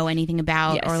know anything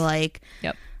about, or like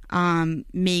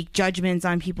make judgments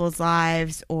on people's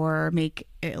lives, or make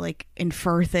like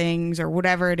infer things or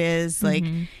whatever it is. Like,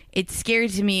 it's scary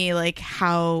to me, like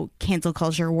how cancel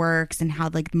culture works and how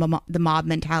like the mob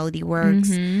mentality works.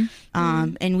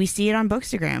 And we see it on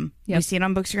Bookstagram. We see it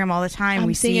on Bookstagram all the time.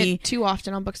 We see it too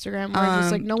often on Bookstagram where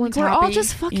just like no one's we're happy. all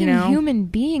just fucking human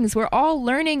beings. We're all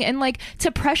learning, and like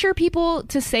to pressure people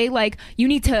to say like you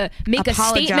need to make a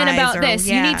statement about this,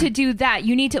 you need to do that,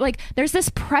 you need to like, there's this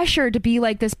pressure to be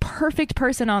like this perfect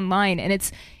person online, and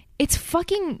it's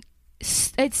fucking,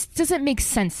 it doesn't make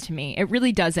sense to me. It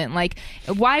really doesn't. Like,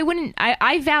 why wouldn't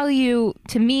I value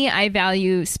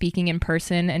speaking in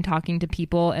person and talking to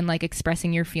people and like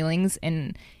expressing your feelings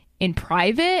in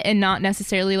private, and not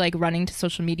necessarily like running to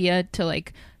social media to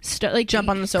like jump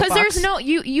on the soapbox. Because there's no,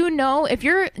 you know, if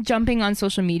you're jumping on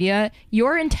social media,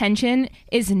 your intention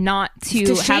is not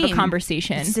to have a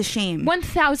conversation. It's a shame.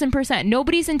 1000%.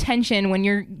 Nobody's intention when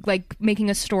you're like making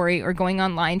a story or going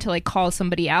online to like call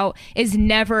somebody out is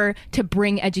never to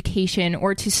bring education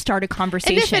or to start a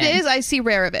conversation. And if it is, I see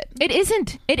rare of it. It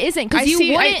isn't because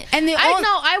you wouldn't.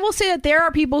 I will say that there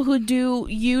are people who do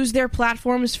use their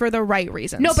platforms for the right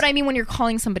reasons. No, but I mean when you're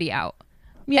calling somebody out.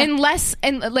 Yeah. Unless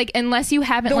you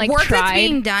haven't the like work tried. That's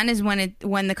being done is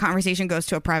when the conversation goes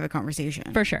to a private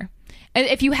conversation. For sure. And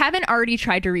if you haven't already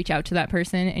tried to reach out to that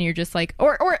person and you're just like,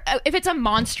 or if it's a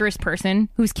monstrous person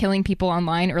who's killing people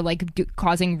online or like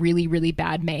causing really, really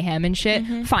bad mayhem and shit,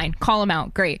 fine, call them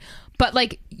out, great. But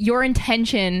like your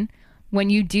intention when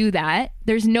you do that,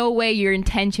 there's no way your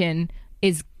intention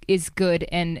is good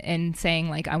and saying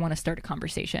like I want to start a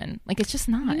conversation. Like, it's just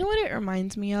not. You know what it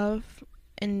reminds me of?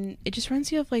 And it just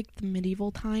reminds me of like the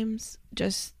medieval times,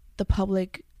 just the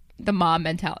mob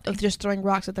mentality of just throwing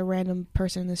rocks at the random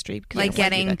person in the street. Like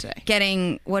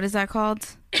getting what is that called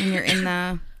when you're in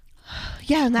the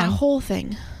and that whole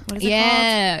thing. What is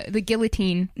it called? The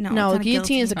guillotine. No, the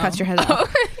guillotine is it cuts your head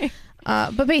off.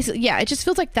 But basically, it just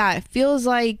feels like that. It feels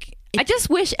like I just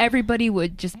wish everybody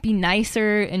would just be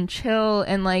nicer and chill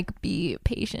and like be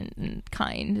patient and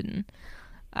kind, and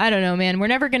I don't know, man. We're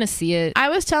never going to see it. I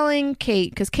was telling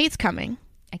Kate, because Kate's coming.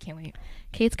 I can't wait.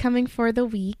 Kate's coming for the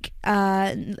week,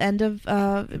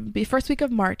 first week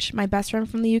of March. My best friend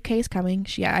from the UK is coming.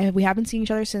 We haven't seen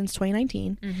each other since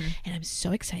 2019, and I'm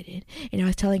so excited. And I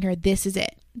was telling her, this is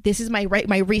it. This is my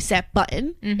reset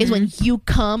button. Is when you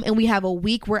come and we have a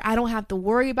week where I don't have to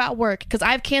worry about work, because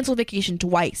I've canceled vacation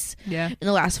twice in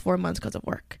the last 4 months because of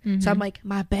work. So I'm like,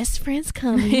 my best friend's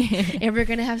coming, and we're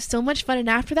gonna have so much fun. And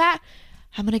after that,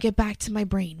 I'm gonna get back to my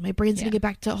brain. My brain's gonna get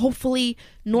back to hopefully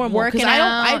normal. Working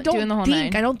out, doing the whole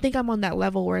nine. I don't think I'm on that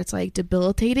level where it's like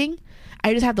debilitating.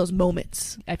 I just have those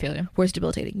moments. I feel you. Where it's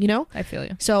debilitating, you know? I feel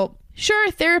you. So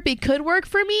sure, therapy could work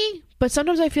for me, but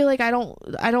sometimes I feel like I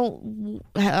don't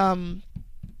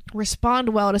respond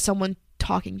well to someone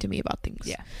talking to me about things.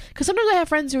 Yeah. Because sometimes I have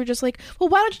friends who are just like, well,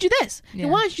 why don't you do this? Yeah.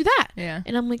 And why don't you do that? Yeah.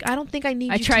 And I'm like, I don't think I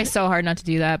need I you try to. so hard not to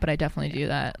do that, but I definitely do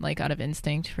that, like, out of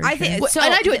instinct. For I sure. think Well,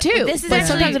 and I do it too. This is but actually,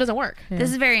 sometimes it doesn't work. Yeah. This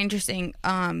is very interesting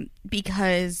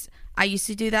because I used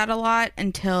to do that a lot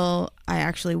until I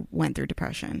actually went through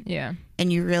depression. Yeah.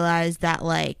 And you realize that,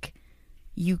 like,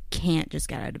 you can't just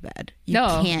get out of bed. You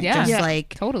No, can't yeah. just, Yeah.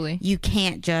 like... Totally. You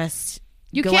can't just...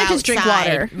 You go can't just drink outside,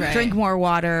 water. Right. drink more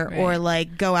water, Right. or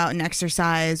like go out and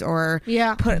exercise, or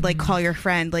call your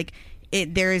friend. Like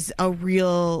there's a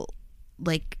real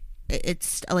like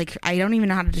it's like I don't even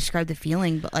know how to describe the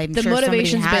feeling, but I'm The sure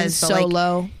motivation's somebody been has, so but, like,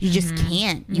 low. You just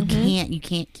can't. You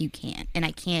can't. And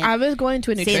I can't. I was going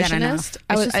to a say that enough. nutritionist.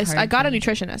 It's just I hard got a to-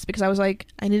 nutritionist because I was like,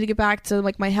 I need to get back to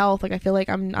like my health. Like I feel like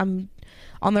I'm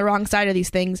on the wrong side of these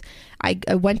things. I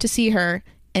went to see her,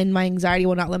 and my anxiety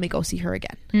will not let me go see her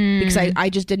again because I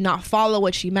just did not follow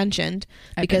what she mentioned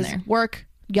I've been because there. work,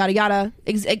 yada yada,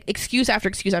 excuse after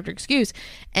excuse after excuse.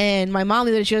 And my mom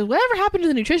the other day, she goes, whatever happened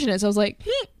to the nutritionist? I was like,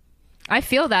 I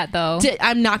feel that, though.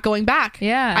 I'm not going back.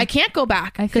 Yeah. I can't go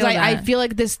back I feel because I that. feel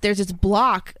like there's this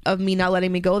block of me not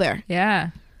letting me go there.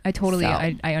 Yeah. I totally, So.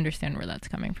 I understand where that's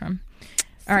coming from.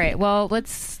 All right. Well,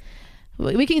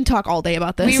 We can talk all day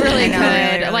about this. we really I know,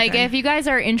 could. really Like, could. if you guys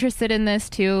are interested in this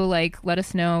too, like, let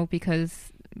us know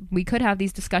because we could have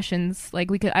these discussions. Like,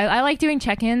 we could, I like doing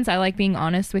check-ins. I like being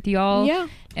honest with you all. Yeah.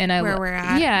 And Where we're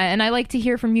at. Yeah, and I like to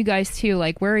hear from you guys too.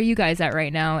 Like, where are you guys at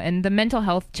right now? And the mental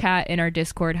health chat in our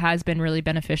Discord has been really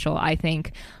beneficial, I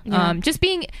think. Yeah.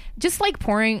 Just like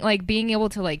pouring, like being able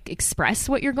to like express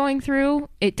what you're going through,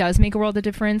 it does make a world of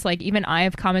difference. Like, even I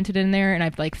have commented in there, and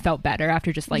I've like felt better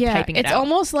after just like typing it it's out.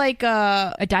 almost like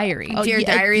A diary. Dear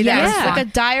diary that Yes, was like a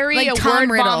diary, like a Tom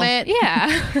word Riddle. vomit.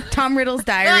 Yeah. Tom Riddle's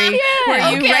diary,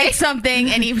 where you okay. write something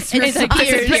and he It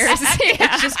disappears. disappears.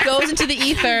 Yeah. It just goes into the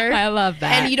ether. I love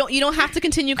that. And you don't have to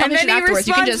continue And conversation then he afterwards.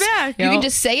 You can responds just back. you Yep. can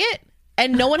just say it,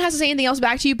 and no one has to say anything else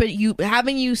back to you. But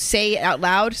having you say it out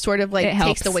loud sort of like It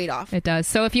helps. takes the weight off. It does.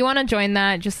 So if you want to join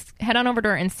that, just head on over to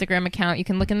our Instagram account. You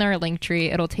can look in there, link tree.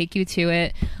 It'll take you to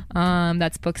it.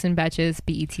 That's Books and Betches,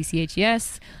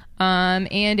 BETCHES.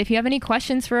 And if you have any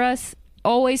questions for us,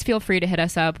 always feel free to hit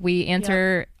us up. We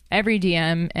answer every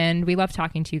DM, and we love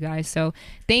talking to you guys. So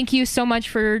thank you so much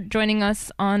for joining us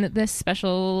on this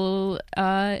special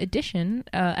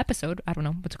episode. I don't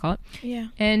know what to call it. Yeah.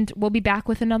 And we'll be back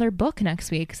with another book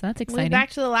next week. So that's We'll be exciting.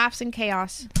 back to the laughs and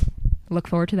chaos. Look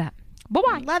forward to that.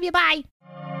 Bye-bye. Love you. Bye.